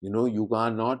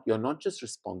 You're not just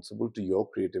responsible to your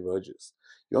creative urges.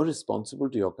 You're responsible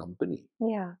to your company.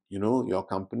 Yeah. Your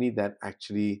company that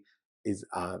actually is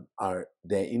are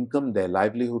their income, their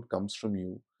livelihood comes from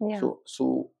you. Yeah.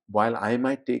 So while I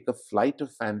might take a flight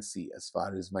of fancy as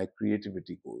far as my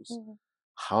creativity goes, Mhm.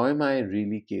 how am I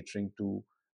really catering to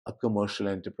a commercial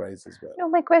enterprise as well? No,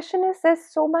 my question is there's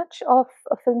so much of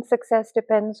a film success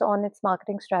depends on its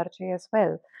marketing strategy as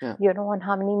well, Yeah. on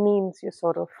how many memes you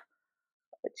sort of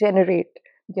generate.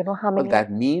 How Well, many?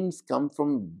 that memes come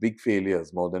from big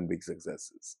failures more than big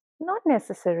successes. Not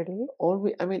necessarily.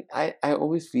 Always, I mean, I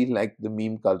always feel like the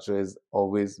meme culture is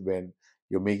always when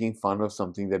you're making fun of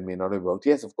something that may not have worked.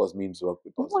 Yes, of course, memes work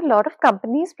Oh, because of a that. lot of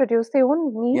companies produce their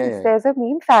own Yeah, memes. yeah, yeah. There's a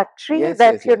meme factory Yes,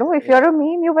 that, yes, yeah, if yeah, you're yeah. a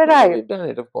meme, you No, no, arrive. we've done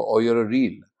it, of course. Or you're a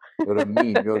reel, you're a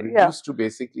meme, you're Yeah, reduced to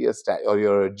basically a or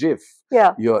you're a GIF.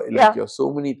 yeah, yeah. You're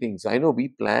so many things. I know we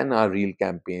plan our reel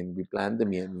campaign, we plan the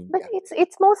meme But campaign.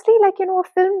 it's mostly like, a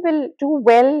film will do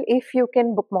well if you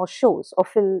can book more shows or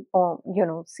fill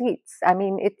seats. I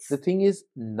mean, The it's thing is,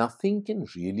 nothing can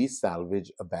really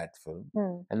salvage a bad film,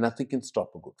 hmm, and nothing can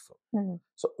stop a good film. hmm.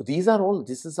 So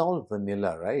this is all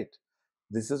vanilla, right?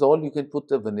 This is all you can put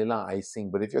the vanilla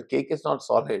icing. But if your cake is not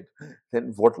solid,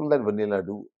 then what will that vanilla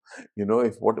do?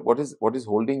 If what is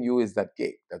holding you is that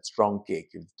cake, that strong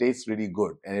cake. If it tastes really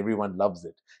good and everyone loves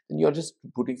it, then you're just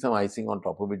putting some icing on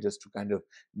top of it just to kind of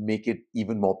make it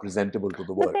even more presentable to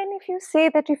the But world. then if you say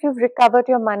that if you've recovered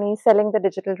your money selling the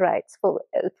digital rights for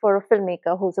a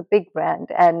filmmaker who's a big brand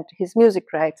and his music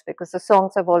rights because the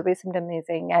songs have always seemed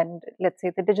amazing and let's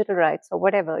say the digital rights or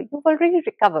whatever, you've already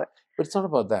recovered. But it's not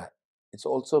about that. It's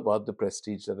also about the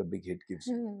prestige that a big hit gives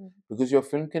you. Hmm. Because your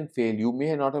film can fail. You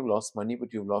may not have lost money, but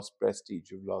you've lost prestige.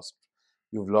 You've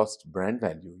lost brand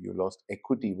value. You've lost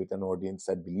equity with an audience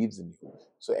that believes in you.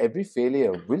 So every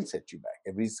failure will set you back.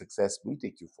 Every success will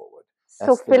take you forward. So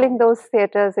That's the filling norm. those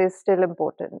theaters is still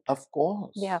important. Of Yeah,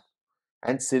 course.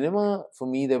 And cinema, for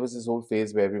me, there was this whole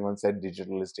phase where everyone said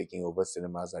digital is taking over,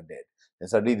 cinemas are dead. And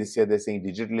suddenly this year they're saying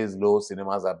digital is low,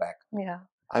 cinemas are back. yeah,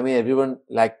 I mean, everyone,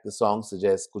 like the song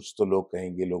suggests, kuch to log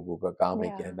kahenge, logo ka kaam hai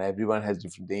yeah, kehna. Everyone has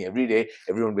different things. Every day,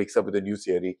 everyone wakes up with a new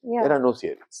theory. There yeah, are no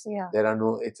theories. yeah,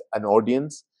 It's an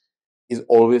audience is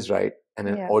always right, and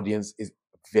an yeah, audience is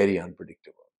very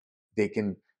unpredictable. They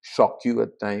can shock you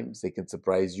at times, they can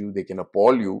surprise you, they can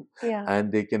appall you, yeah,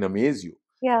 and they can amaze you.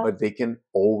 yeah. But they can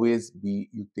always be,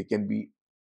 they can be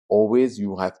always,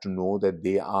 you have to know that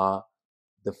they are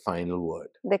the final word.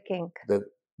 The king.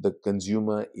 The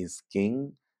consumer is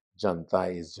king, Janta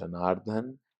is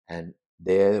Janardhan, and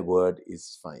their word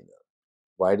is final.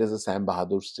 Why does a Sam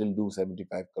Bahadur still do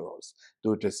 75 crores?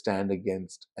 Do it to stand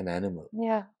against an animal?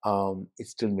 Yeah, It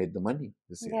still made the money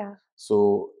this year. yeah.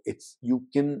 So you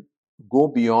can go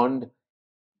beyond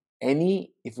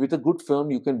any, if with a good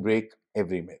film, you can break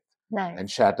every myth and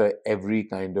Nice. shatter every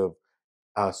kind of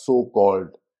so-called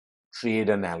trade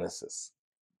analysis.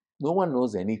 No one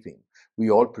knows anything. We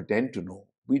all pretend to know.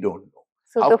 We don't know.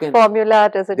 So How the can formula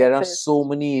doesn't There are so exist.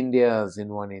 many Indias in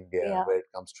one India Yeah, where it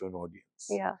comes to an audience.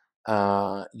 yeah,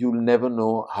 You'll never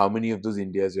know how many of those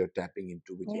Indias you're tapping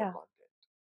into with your yeah. content.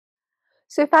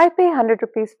 So if I pay 100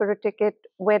 rupees for a ticket,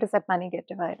 where does that money get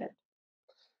divided?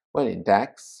 Well, in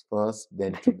tax first,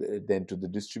 then to the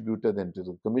distributor, then to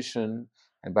the commission,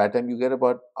 and by the time you get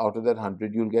about out of that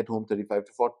 100, you'll get home 35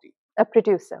 to 40. A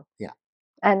producer. Yeah,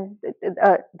 And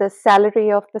the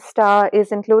salary of the star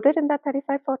is included in that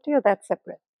 35-40, or that's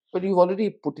separate? but you've already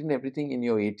put in everything in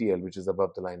your ATL, which is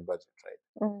above the line budget,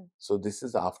 right? Mm. So this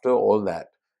is after all that.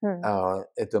 Hmm.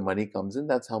 If the money comes in,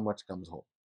 that's how much comes home.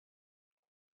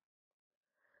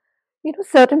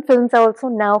 Certain films are also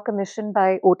now commissioned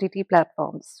by OTT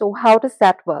platforms. So how does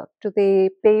that work? Do they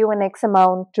pay you an X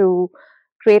amount to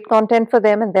create content for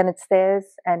them and then it's theirs?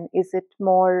 And is it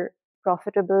more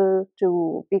profitable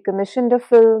to be commissioned a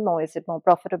film, or is it more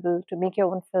profitable to make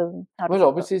your own film? How does Well, it work?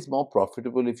 obviously, it's more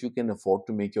profitable if you can afford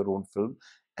to make your own film.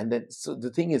 And then, so the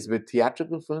thing is, with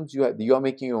theatrical films, you are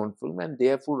making your own film, and they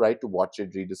have full right to watch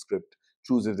it, read the script,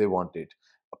 choose if they want it.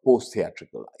 Post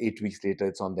theatrical, 8 weeks later,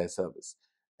 it's on their service,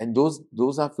 and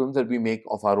those are films that we make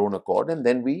of our own accord, and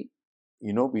then we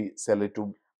sell it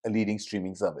to a leading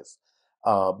streaming service.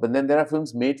 But then there are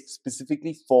films made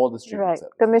specifically for the streaming Right,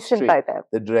 service, commissioned straight, by them.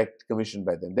 the direct commissioned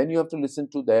by them. Then you have to listen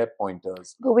to their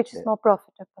pointers. Which is more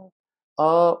profitable?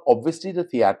 Obviously, the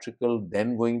theatrical,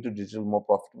 then going to digital, more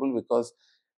profitable, because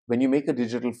when you make a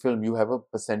digital film, you have a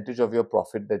percentage of your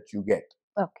profit that you get.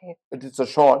 Okay. But it's a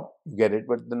short, you get it,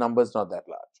 but the number is not that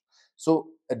large. So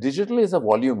a digital is a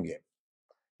volume game.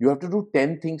 You have to do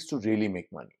 10 things to really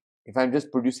make money. If I'm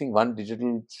just producing one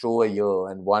digital show a year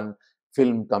and one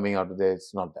film coming out of there,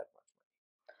 it's not that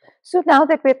much. So now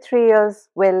that we're 3 years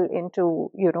well into,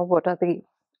 what are the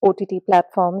OTT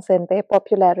platforms and their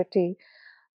popularity,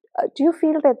 do you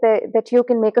feel that you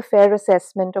can make a fair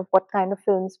assessment of what kind of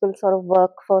films will sort of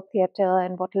work for theater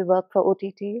and what will work for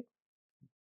OTT?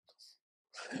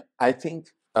 I think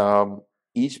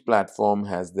each platform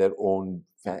has their own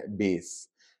base.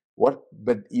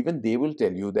 But even they will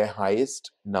tell you their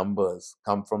highest numbers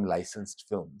come from licensed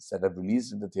films that have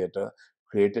released in the theater,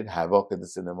 created havoc in the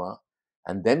cinema,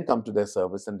 and then come to their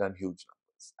service and done huge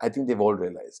numbers. I think they've all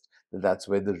realized that that's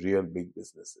where the real big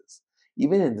business is.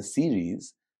 Even in the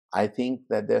series, I think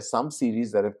that there are some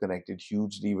series that have connected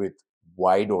hugely with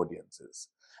wide audiences.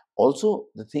 Also,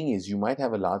 the thing is, you might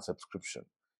have a large subscription,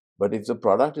 but if the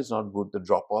product is not good, the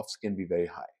drop offs can be very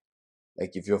high.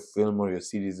 Like if your film or your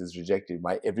series is rejected,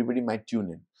 everybody might tune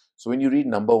in. So when you read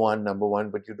number one,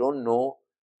 but you don't know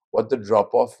what the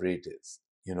drop off rate is,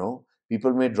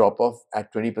 people may drop off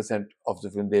at 20% of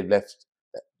the film they've left,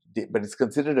 but it's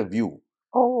considered a view.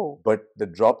 Oh, But the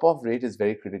drop off rate is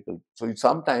very critical. So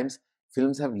sometimes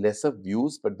films have lesser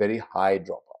views but very high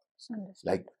drop offs. understood.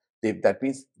 Like that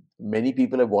means many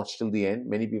people have watched till the end,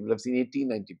 many people have seen 80,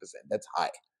 90%. That's high.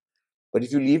 But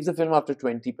if you leave the film after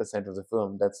 20% of the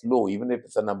film, that's low, even if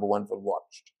it's a number one film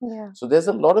watched. Yeah. So there's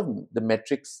a lot of the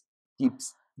metrics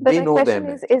keeps, But they my know their question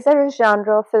metrics. is there a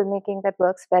genre of filmmaking that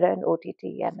works better in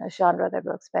OTT and a genre that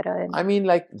works better in I mean,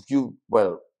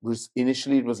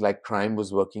 initially it was like crime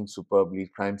was working superbly.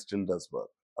 Crime still does work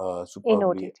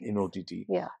superbly in OTTs? OTT.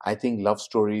 Yeah. I think love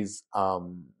stories are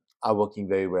working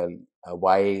very well.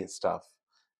 YA stuff,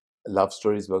 love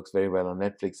stories works very well on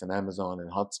Netflix and Amazon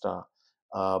and Hotstar.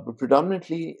 But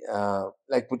predominantly,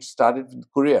 which started with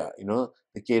Korea,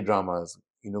 the K dramas,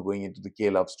 going into the K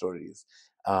love stories,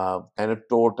 kind of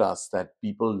taught us that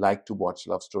people like to watch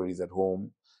love stories at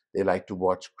home. They like to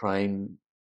watch crime,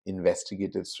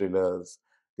 investigative thrillers.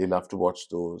 They love to watch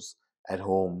those at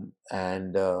home.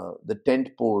 And the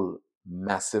tentpole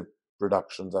massive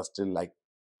productions are still like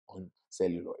on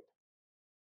celluloid.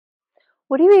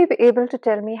 Would you be able to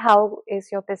tell me how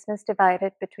is your business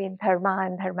divided between Dharma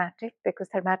and Dharmatic? Because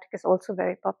Dharmatic is also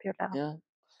very popular. Yeah.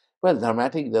 Well,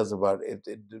 Dramatic does about it.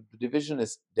 The division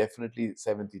is definitely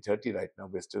 70-30 right now.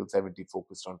 We're still 70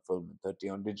 focused on film and 30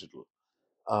 on digital.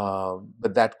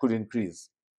 But that could increase.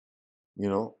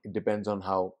 It depends on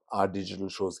how our digital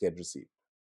shows get received.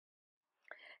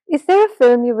 Is there a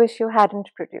film you wish you had not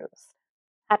produced?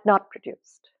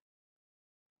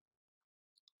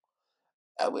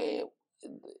 Uh, we-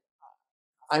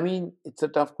 I mean, it's a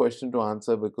tough question to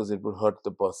answer because it would hurt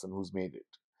the person who's made it.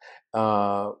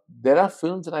 There are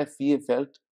films that I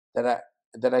felt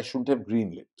that I shouldn't have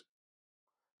greenlit,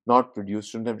 not produced,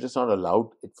 shouldn't have just not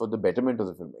allowed it for the betterment of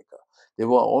the filmmaker. They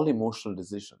were all emotional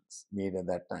decisions made at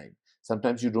that time.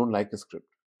 Sometimes you don't like a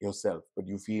script yourself, but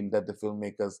you feel that the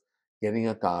filmmaker's getting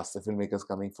a cast, the filmmaker's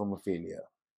coming from a failure.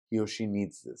 He or she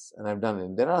needs this. And I've done it.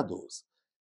 And there are those.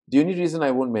 The only reason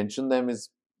I won't mention them is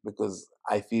because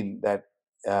I feel that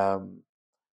um,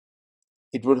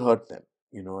 it would hurt them,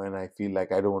 and I feel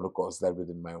like I don't want to cause that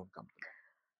within my own company.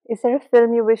 Is there a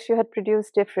film you wish you had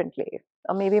produced differently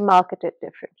or maybe marketed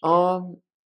differently? Um,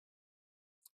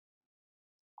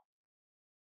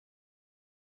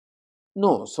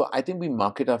 no, so I think we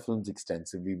market our films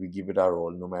extensively. We give it our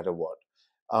all, no matter what.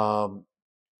 Um,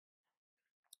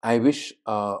 I wish,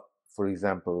 for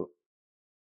example,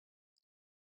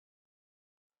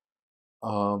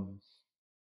 um,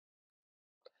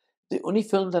 the only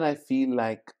film that I feel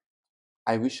like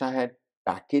I wish I had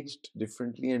packaged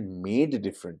differently and made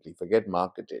differently, forget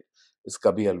marketed, is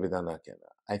Kabhi Alvida Na Kehna.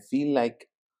 I feel like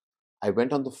I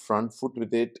went on the front foot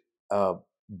with it,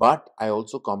 but I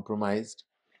also compromised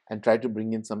and tried to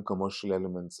bring in some commercial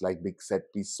elements like big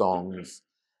set piece songs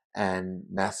and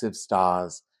massive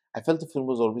stars. I felt the film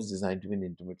was always designed to be an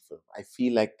intimate film. I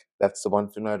feel like that's the one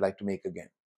film I'd like to make again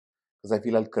because I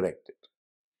feel I'll correct it.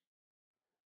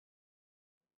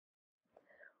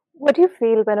 What do you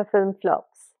feel when a film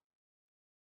flops?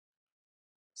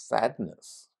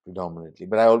 Sadness predominantly,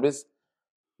 but I always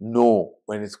know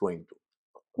when it's going to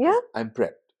Yeah? because I'm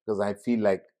prepped, because I feel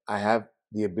like I have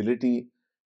the ability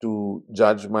to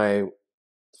judge my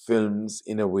films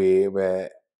in a way where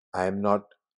I'm not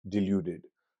deluded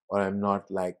or I'm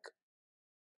not like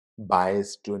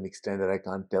biased to an extent that I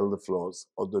can't tell the flaws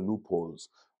or the loopholes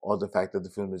or the fact that the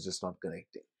film is just not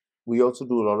connecting. We also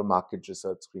do a lot of market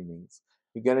research screenings.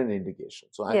 We get an indication.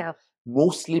 So I'm Yeah.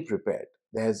 mostly prepared.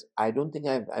 I don't think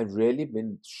I've really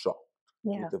been shocked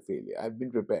Yeah. with the failure. I've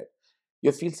been prepared.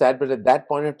 You feel sad, but at that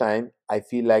point of time, I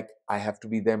feel like I have to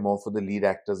be there more for the lead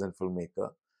actors and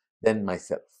filmmaker than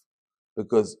myself,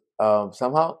 because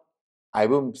somehow I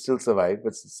will still survive,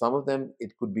 but some of them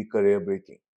it could be career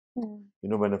breaking. Mm.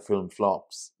 When a film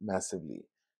flops massively,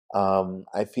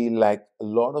 I feel like a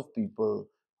lot of people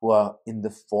who are in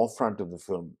the forefront of the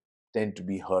film tend to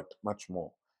be hurt much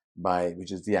more by,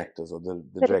 which is the actors or the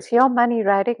But it's director. your money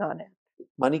riding on it.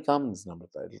 Money comes,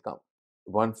 Namrata, it'll come.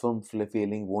 One film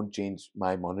failing won't change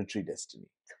my monetary destiny.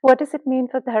 What does it mean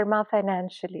for Dharma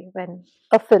financially when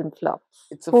a film flops?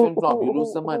 It's a Who film flop. You who lose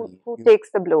who the who, money. who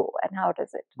takes the blow and how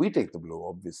does it? We take the blow,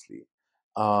 obviously.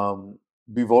 um,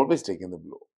 we've always taken the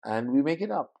blow and we make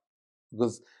it up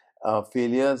because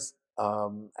failures,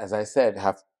 as I said,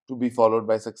 have to be followed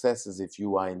by successes if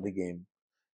you are in the game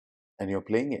and you're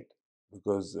playing it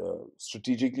because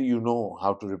strategically you know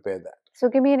how to repair that. So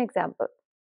give me an example.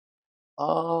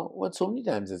 What so many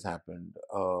times has happened.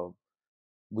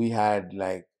 We had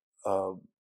like uh,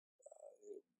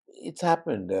 it's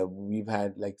happened. We've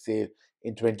had like say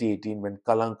in 2018 when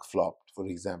Kalank flopped, for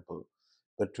example.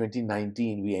 But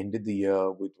 2019 we ended the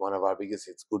year with one of our biggest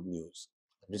hits, Good News.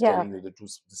 I'm just Yeah, telling you the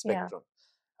yeah. spectrum.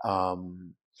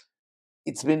 Um,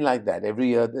 it's been like that. Every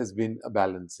year there's been a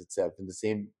balance itself. In the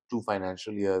same 2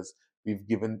 financial years, we've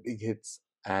given big hits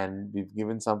and we've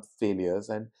given some failures,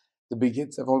 and the big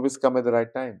hits have always come at the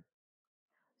right time.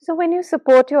 So when you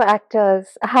support your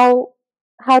actors, how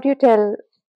do you tell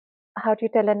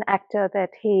an actor that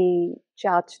he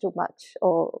charged too much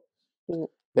or he,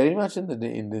 Very much in the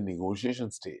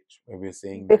negotiation stage where we're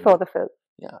saying that before look, the film?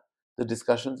 yeah, the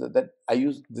discussions that I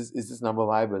use this is this number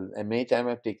viable, and many time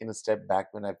I've taken a step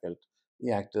back when I felt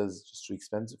the actor is just too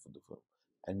expensive for the film,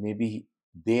 and maybe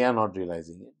they are not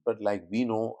realizing it, but like we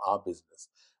know our business,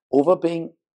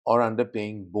 overpaying or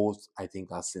underpaying both I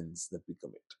think are sins that we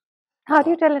commit. How do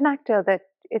Uh, you tell an actor that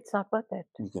it's not worth it?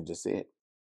 you can just say it.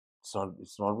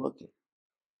 It's not working,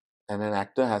 and an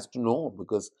actor has to know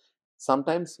because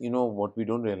sometimes what we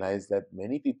don't realize that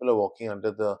many people are walking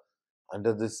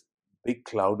under this big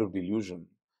cloud of delusion,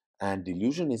 and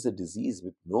delusion is a disease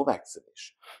with no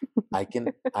vaccination. I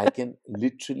can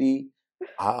literally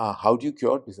how do you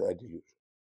cure this delusion?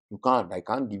 You can't. I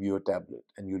can't give you a tablet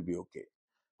and you'll be okay.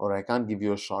 Or I can't give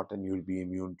you a shot and you'll be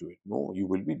immune to it. No, you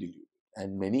will be deluded.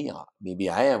 And many are. Maybe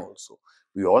I am also.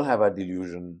 We all have our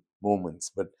delusion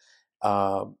moments,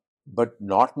 uh, but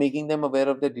not making them aware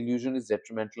of their delusion is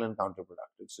detrimental and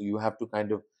counterproductive. So you have to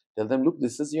kind of tell them, look,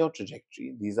 this is your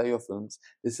trajectory. These are your films.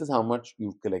 This is how much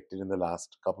you've collected in the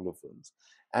last couple of films.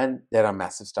 And there are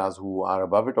massive stars who are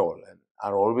above it all and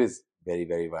are always very,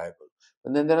 very viable.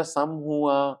 And then there are some who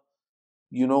are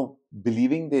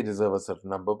believing they deserve a certain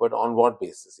number, but on what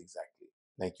basis exactly?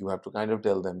 Like you have to kind of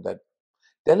tell them that,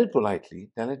 tell it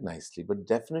politely, tell it nicely, but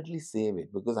definitely save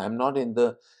it because I'm not in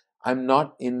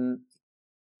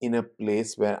a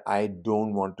place where I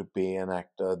don't want to pay an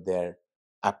actor their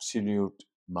absolute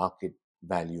market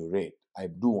value rate. I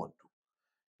do want to,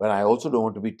 but I also don't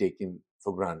want to be taken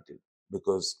for granted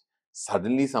because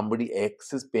suddenly somebody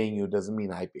X is paying you doesn't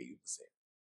mean I pay you the same.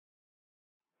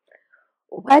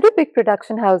 Why do big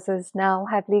production houses now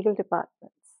have legal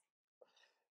departments?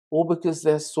 Oh, because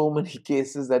there's so many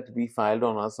cases that we filed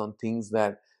on us on things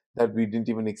that we didn't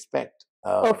even expect.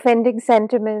 Offending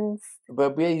sentiments.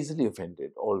 But we are easily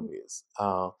offended always.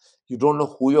 You don't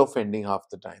know who you're offending half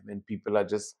the time, and people are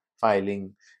just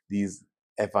filing these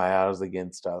FIRs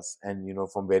against us, and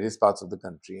from various parts of the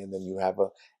country, and then you have a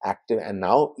active. And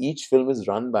now each film is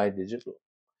run by digital.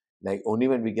 Like only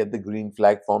when we get the green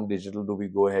flag from digital do we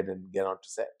go ahead and get onto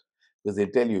set. Because they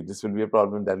tell you this will be a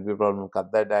problem, that will be a problem,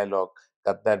 cut that dialogue,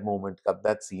 cut that moment, cut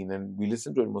that scene, and we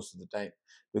listen to it most of the time.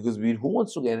 Because who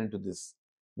wants to get into this,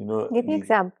 Give me legal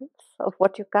examples of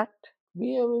what you cut.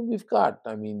 we've got,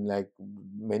 I mean, like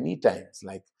many times,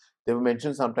 like they were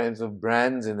mentioned sometimes of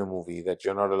brands in a movie that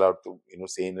you're not allowed to,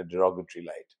 say in a derogatory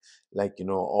light, like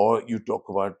or you talk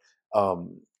about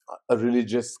um, a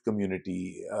religious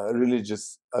community, a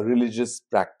religious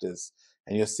practice,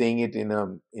 and you're saying it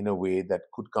in a way that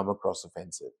could come across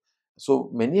offensive. So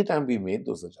many a time we made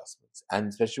those adjustments, and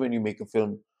especially when you make a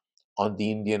film on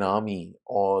the Indian Army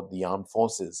or the armed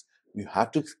forces, you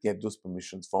have to get those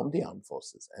permissions from the armed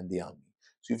forces and the army.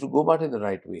 So if you go about it the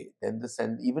right way, then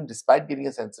even despite getting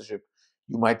a censorship,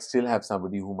 you might still have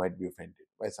somebody who might be offended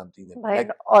by something that, By an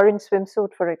like, orange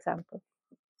swimsuit, for example.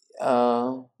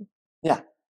 uh, yeah,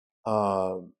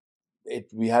 uh,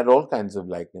 we had all kinds of,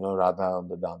 like, Radha on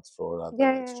the dance floor, Radha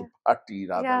Yeah, likes yeah, to party,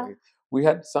 Radha yeah. like we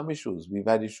had some issues. We've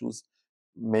had issues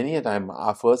many a time.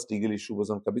 Our first legal issue was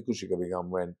on Kabhi Khushi Kabhi Gham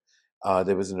when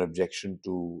there was an objection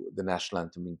to the national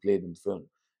anthem being played in the film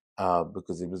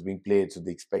because it was being played, so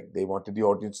they wanted the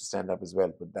audience to stand up as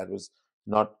well, but that was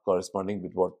not corresponding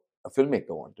with what a filmmaker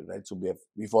wanted, right? So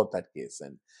we fought that case,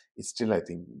 and it's still, I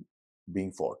think,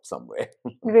 being fought somewhere.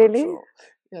 I'm not Really? sure.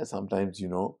 Yeah, sometimes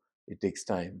it takes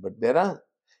time, but there are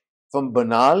from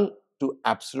banal to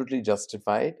absolutely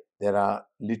justified. There are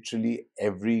literally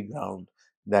every ground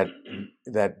that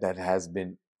that has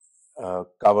been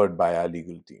covered by our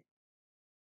legal team.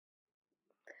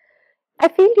 I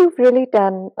feel you've really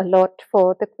done a lot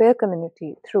for the queer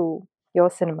community through your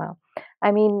cinema.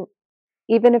 I mean,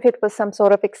 even if it was some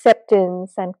sort of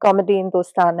acceptance and comedy in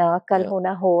Dostana, Kal Yeah, Ho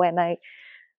Na Ho, and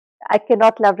I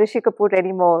cannot love Rishi Kapoor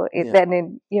anymore Yeah, than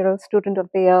in, Student of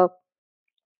the Year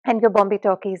and your Bombay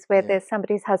talkies, where yeah. there's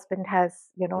somebody's husband has,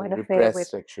 an affair with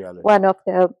Repressed sexuality. one of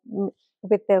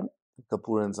with the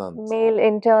Kapoor and Sons. male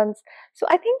interns. So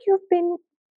I think you've been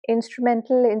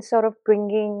instrumental in sort of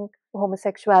bringing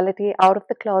homosexuality out of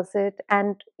the closet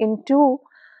and into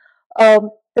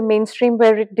the mainstream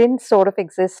where it didn't sort of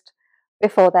exist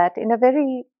before that in a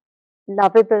very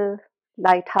lovable,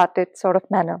 light-hearted sort of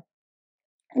manner.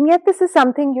 And yet, this is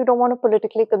something you don't want to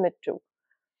politically commit to.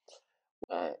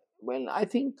 Uh, well, I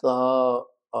think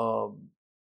um,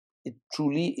 it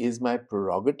truly is my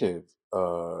prerogative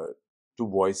to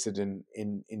voice it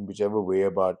in whichever way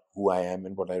about who I am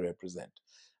and what I represent.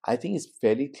 I think it's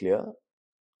fairly clear,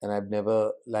 and I've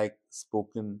never like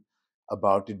spoken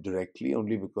about it directly,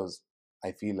 only because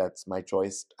I feel that's my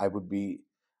choice. I would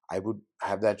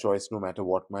have that choice no matter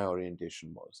what my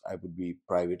orientation was. I would be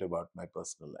private about my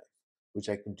personal life, which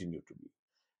I continue to be.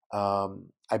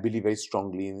 I believe very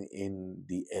strongly in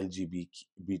the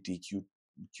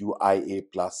LGBTQIA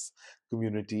plus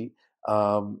community.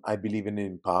 I believe in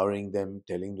empowering them,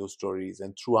 telling those stories,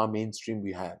 and through our mainstream,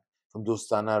 we have from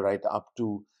Dostana right up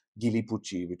to Gili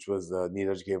Pucci, which was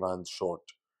Neeraj Gewan's short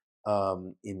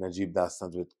in Najib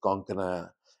Dastan with Konkana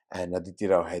and Aditi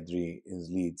Rao Hedri in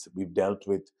leads.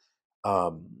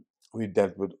 Um, we've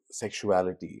dealt with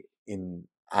sexuality in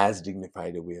as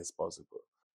dignified a way as possible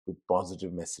with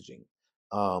positive messaging.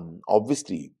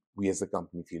 Obviously, we as a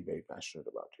company feel very passionate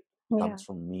about it. It Yeah, comes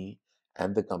from me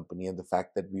and the company, and the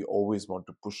fact that we always want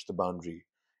to push the boundary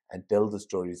and tell the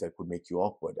stories that could make you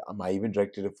awkward. I even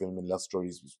directed a film in Love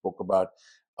Stories. We spoke about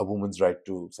a woman's right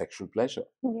to sexual pleasure,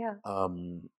 yeah,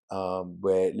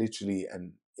 where literally,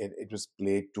 and it was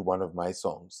played to one of my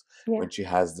songs yeah, when she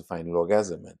has the final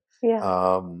orgasm. And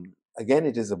yeah, again,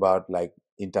 it is about like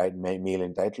male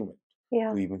entitlement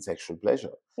yeah, to even sexual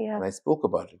pleasure. yeah, And I spoke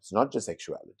about it. It's not just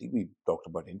sexuality. We talked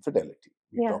about infidelity.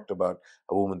 We yeah, talked about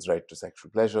a woman's right to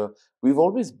sexual pleasure. We've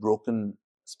always broken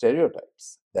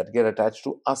stereotypes that get attached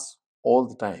to us all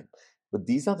the time. But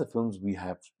these are the films we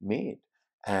have made.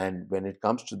 And when it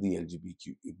comes to the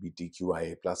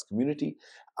LGBTQIA plus community,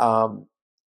 um,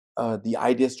 the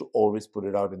idea is to always put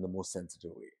it out in the most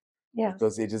sensitive way yeah,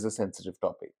 because it is a sensitive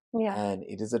topic yeah, and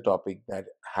it is a topic that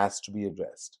has to be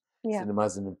addressed. yeah. Cinema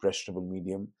is an impressionable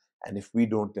medium, and if we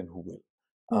don't, then who will?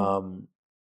 Hmm.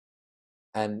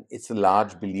 And it's a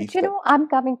large But belief that I'm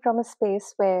coming from a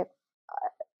space where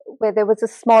there was a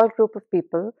small group of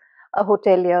people, a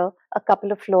hotelier, a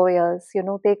couple of lawyers,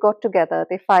 they got together,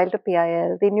 they filed a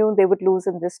PIL, they knew they would lose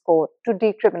in this court to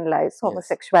decriminalize yes,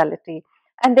 homosexuality.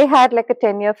 And they had like a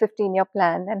 10-year, 15-year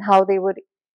plan and how they would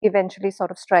eventually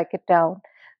sort of strike it down.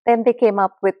 Then they came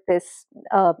up with this,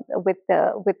 with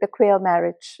the queer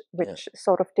marriage, yeah, which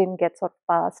sort of didn't get sort of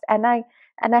passed. And I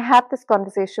had this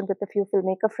conversation with a few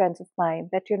filmmaker friends of mine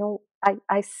that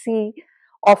I see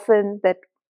often that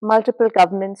multiple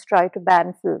governments try to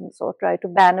ban films or try to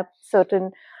ban a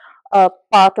certain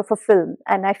part of a film,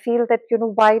 and I feel that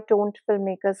why don't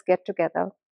filmmakers get together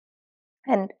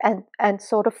and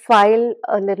sort of file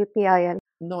a little PIL?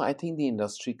 no, I think the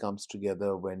industry comes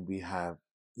together when we have,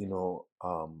 you know,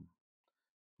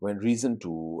 when reason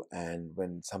to, and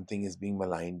when something is being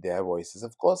maligned, their voices.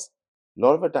 Of course, a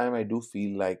lot of the time, I do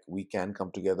feel like we can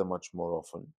come together much more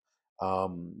often.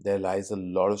 There lies a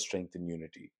lot of strength in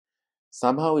unity.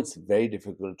 Somehow, it's very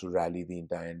difficult to rally the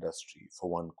entire industry for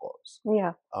one cause.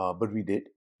 Yeah. But we did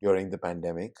during the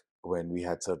pandemic when we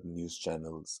had certain news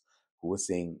channels who were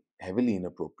saying heavily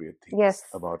inappropriate Yes. things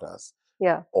about us.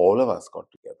 Yeah. All of us got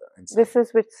together and sang. This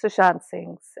is with Sushant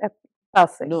Singh's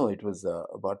passing. No, it was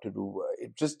about to do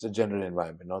it just a general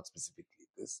environment, not specifically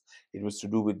this. It was to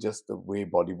do with just the way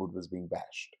Bollywood was being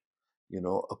bashed,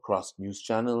 across news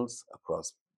channels,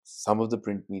 across some of the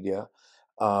print media,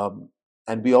 um,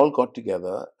 and we all got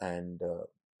together and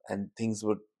things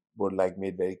were like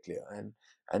made very clear, and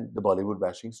the Bollywood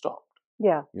bashing stopped,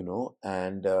 Yeah.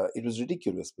 and it was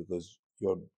ridiculous because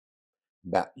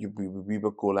we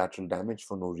were collateral damage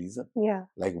for no reason. Yeah.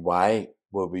 Like, why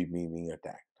were we being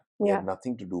attacked? We had Yeah.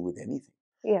 nothing to do with anything.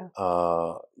 Yeah.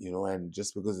 And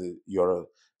just because you're a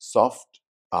soft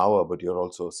power, but you're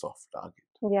also a soft target,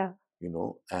 Yeah.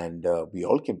 and we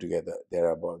all came together.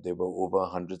 There were over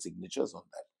 100 signatures on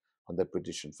that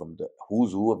petition from the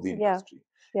who's who of the Yeah. industry,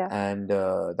 Yeah. and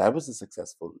that was a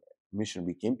successful mission.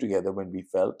 We came together when we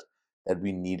felt that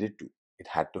we needed to. It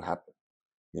had to happen.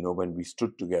 When we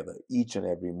stood together, each and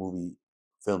every movie,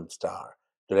 film star,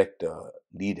 director,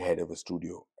 lead head of a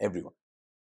studio, everyone.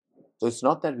 So it's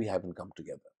not that we haven't come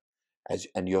together.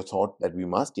 And your thought that we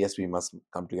must, yes, we must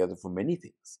come together for many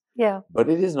things. Yeah. But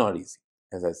it is not easy,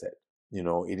 as I said.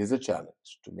 it is a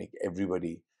challenge to make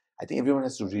everybody. I think everyone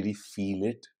has to really feel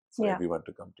it for Yeah. everyone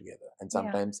to come together, and Yeah.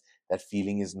 sometimes that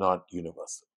feeling is not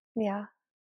universal. Yeah.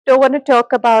 Don't want to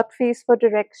talk about fees for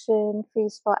direction,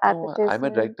 fees for No, I'm a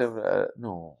advertisements. director.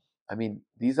 No, I mean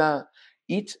these are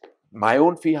each my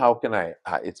own fee. How can I?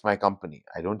 It's my company.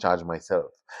 I don't charge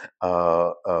myself.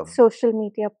 Uh, um, Social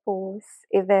media posts,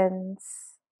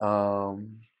 events.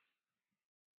 um,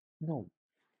 no,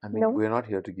 I mean No, we're not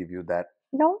here to give you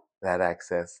no, that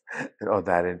access or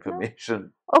that no.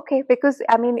 information. Okay, because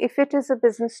I mean, if it is a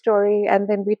business story and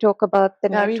then we talk about the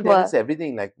Yeah, I mean there network, is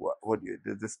everything like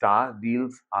the star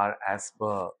deals are as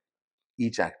per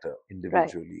each actor right?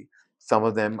 individually. Some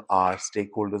of them are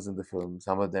stakeholders in the film,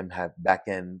 some of them have back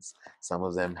ends, some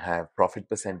of them have profit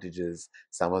percentages,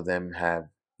 some of them have,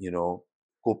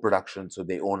 co-production, so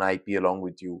they own IP along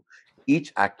with you.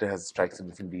 Each actor has strikes a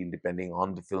different deal depending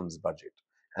on the film's budget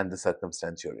and the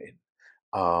circumstance you're in.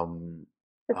 Um,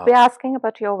 But uh, we're asking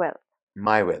about your wealth.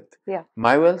 my wealth. Yeah.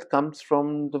 My wealth comes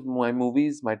from my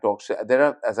movies, my talk show. There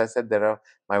are, as I said,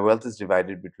 my wealth is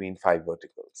divided between five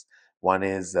verticals. One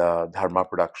is Dharma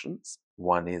Productions.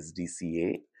 One is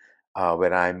DCA,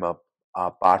 where I'm a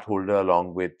part holder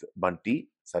along with Bunty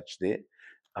Sachde.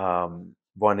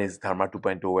 One is Dharma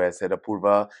 2.0, where I said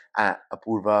Apurva,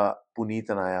 Puneet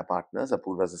and I are partners.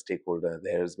 Apurva is a stakeholder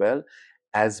there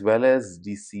as well as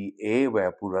DCA,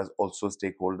 where Apurva is also a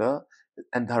stakeholder,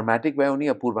 and Dharmatic, where only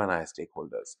Apurva and I are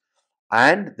stakeholders.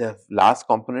 And the last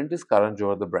component is Karan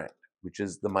Johar, the brand, which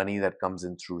is the money that comes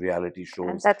in through reality And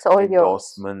shows, that's all yours.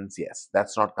 endorsements. Yes,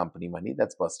 that's not company money,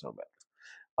 that's personal wealth.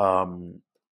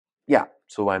 Yeah,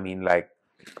 so I mean, like,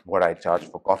 what I charge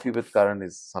for coffee with Karan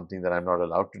is something that I'm not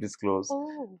allowed to disclose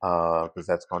Oh, because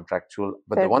that's contractual.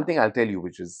 But fair the one enough. thing I'll tell you,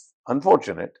 which is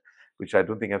unfortunate, which I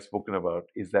don't think I've spoken about,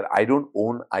 is that I don't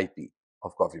own IP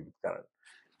of Coffee with Karan.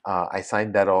 I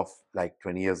signed that off like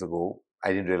 20 years ago. I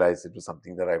didn't realize it was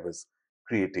something that I was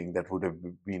creating that would have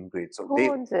been great. So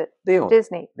Who owns it? they own it.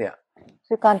 Disney. Yeah.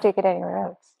 So you can't take it anywhere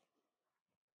else.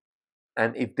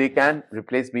 And if they can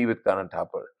replace me with Karan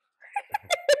Thapar,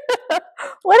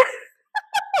 what?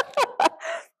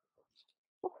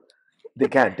 they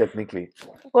can technically.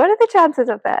 What are the chances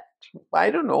of that?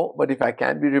 I don't know, but if I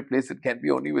can be replaced, it can be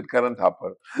only with Karan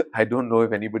Thapar. I don't know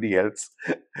if anybody else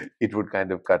it would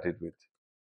kind of cut it with.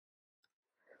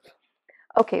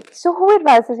 Okay, so who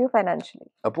advises you financially?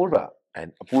 Apurva.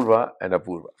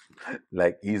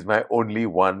 Like, he's my only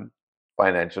one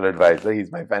financial advisor.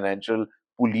 He's my financial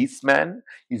policeman.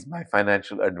 He's my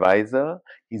financial advisor.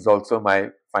 He's also my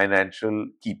financial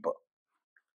keeper.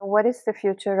 What is the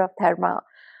future of Dharma?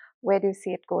 Where do you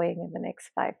see it going in the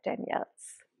next 5, 10 years?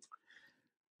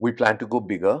 We plan to go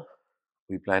bigger.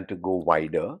 We plan to go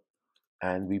wider.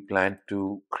 And we plan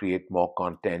to create more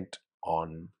content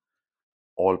on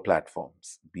all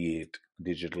platforms, be it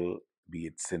digital, be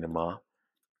it cinema,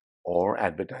 or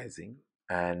advertising.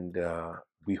 And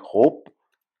we hope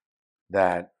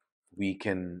that we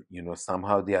can,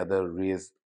 somehow or the other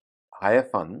raise higher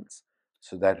funds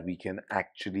so that we can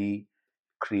actually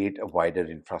create a wider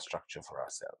infrastructure for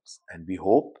ourselves. And we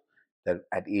hope that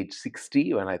at age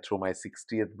 60, when I throw my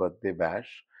 60th birthday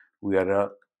bash, we are a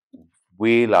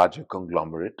way larger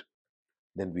conglomerate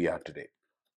than we are today.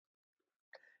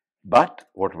 But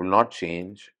what will not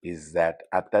change is that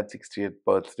at that 60th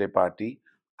birthday party,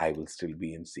 I will still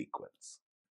be in sequence.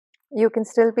 You can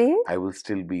still be? I will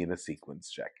still be in a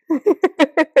sequence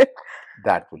jacket.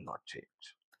 That will not change.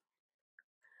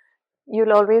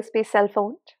 You'll always be self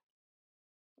owned?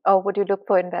 Or would you look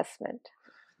for investment?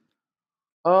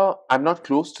 I'm not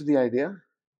close to the idea,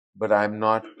 but I'm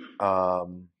not.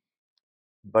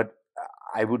 But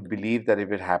I would believe that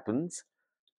if it happens,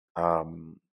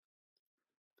 um,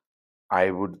 I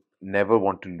would never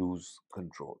want to lose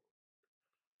control.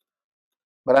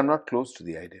 But I'm not close to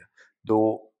the idea,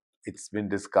 though it's been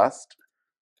discussed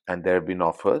and there have been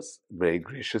offers, very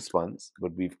gracious ones,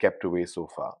 but we've kept away so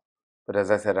far. But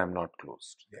as I said, I'm not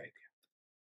close to the idea.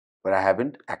 But I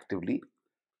haven't actively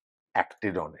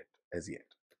acted on it as yet.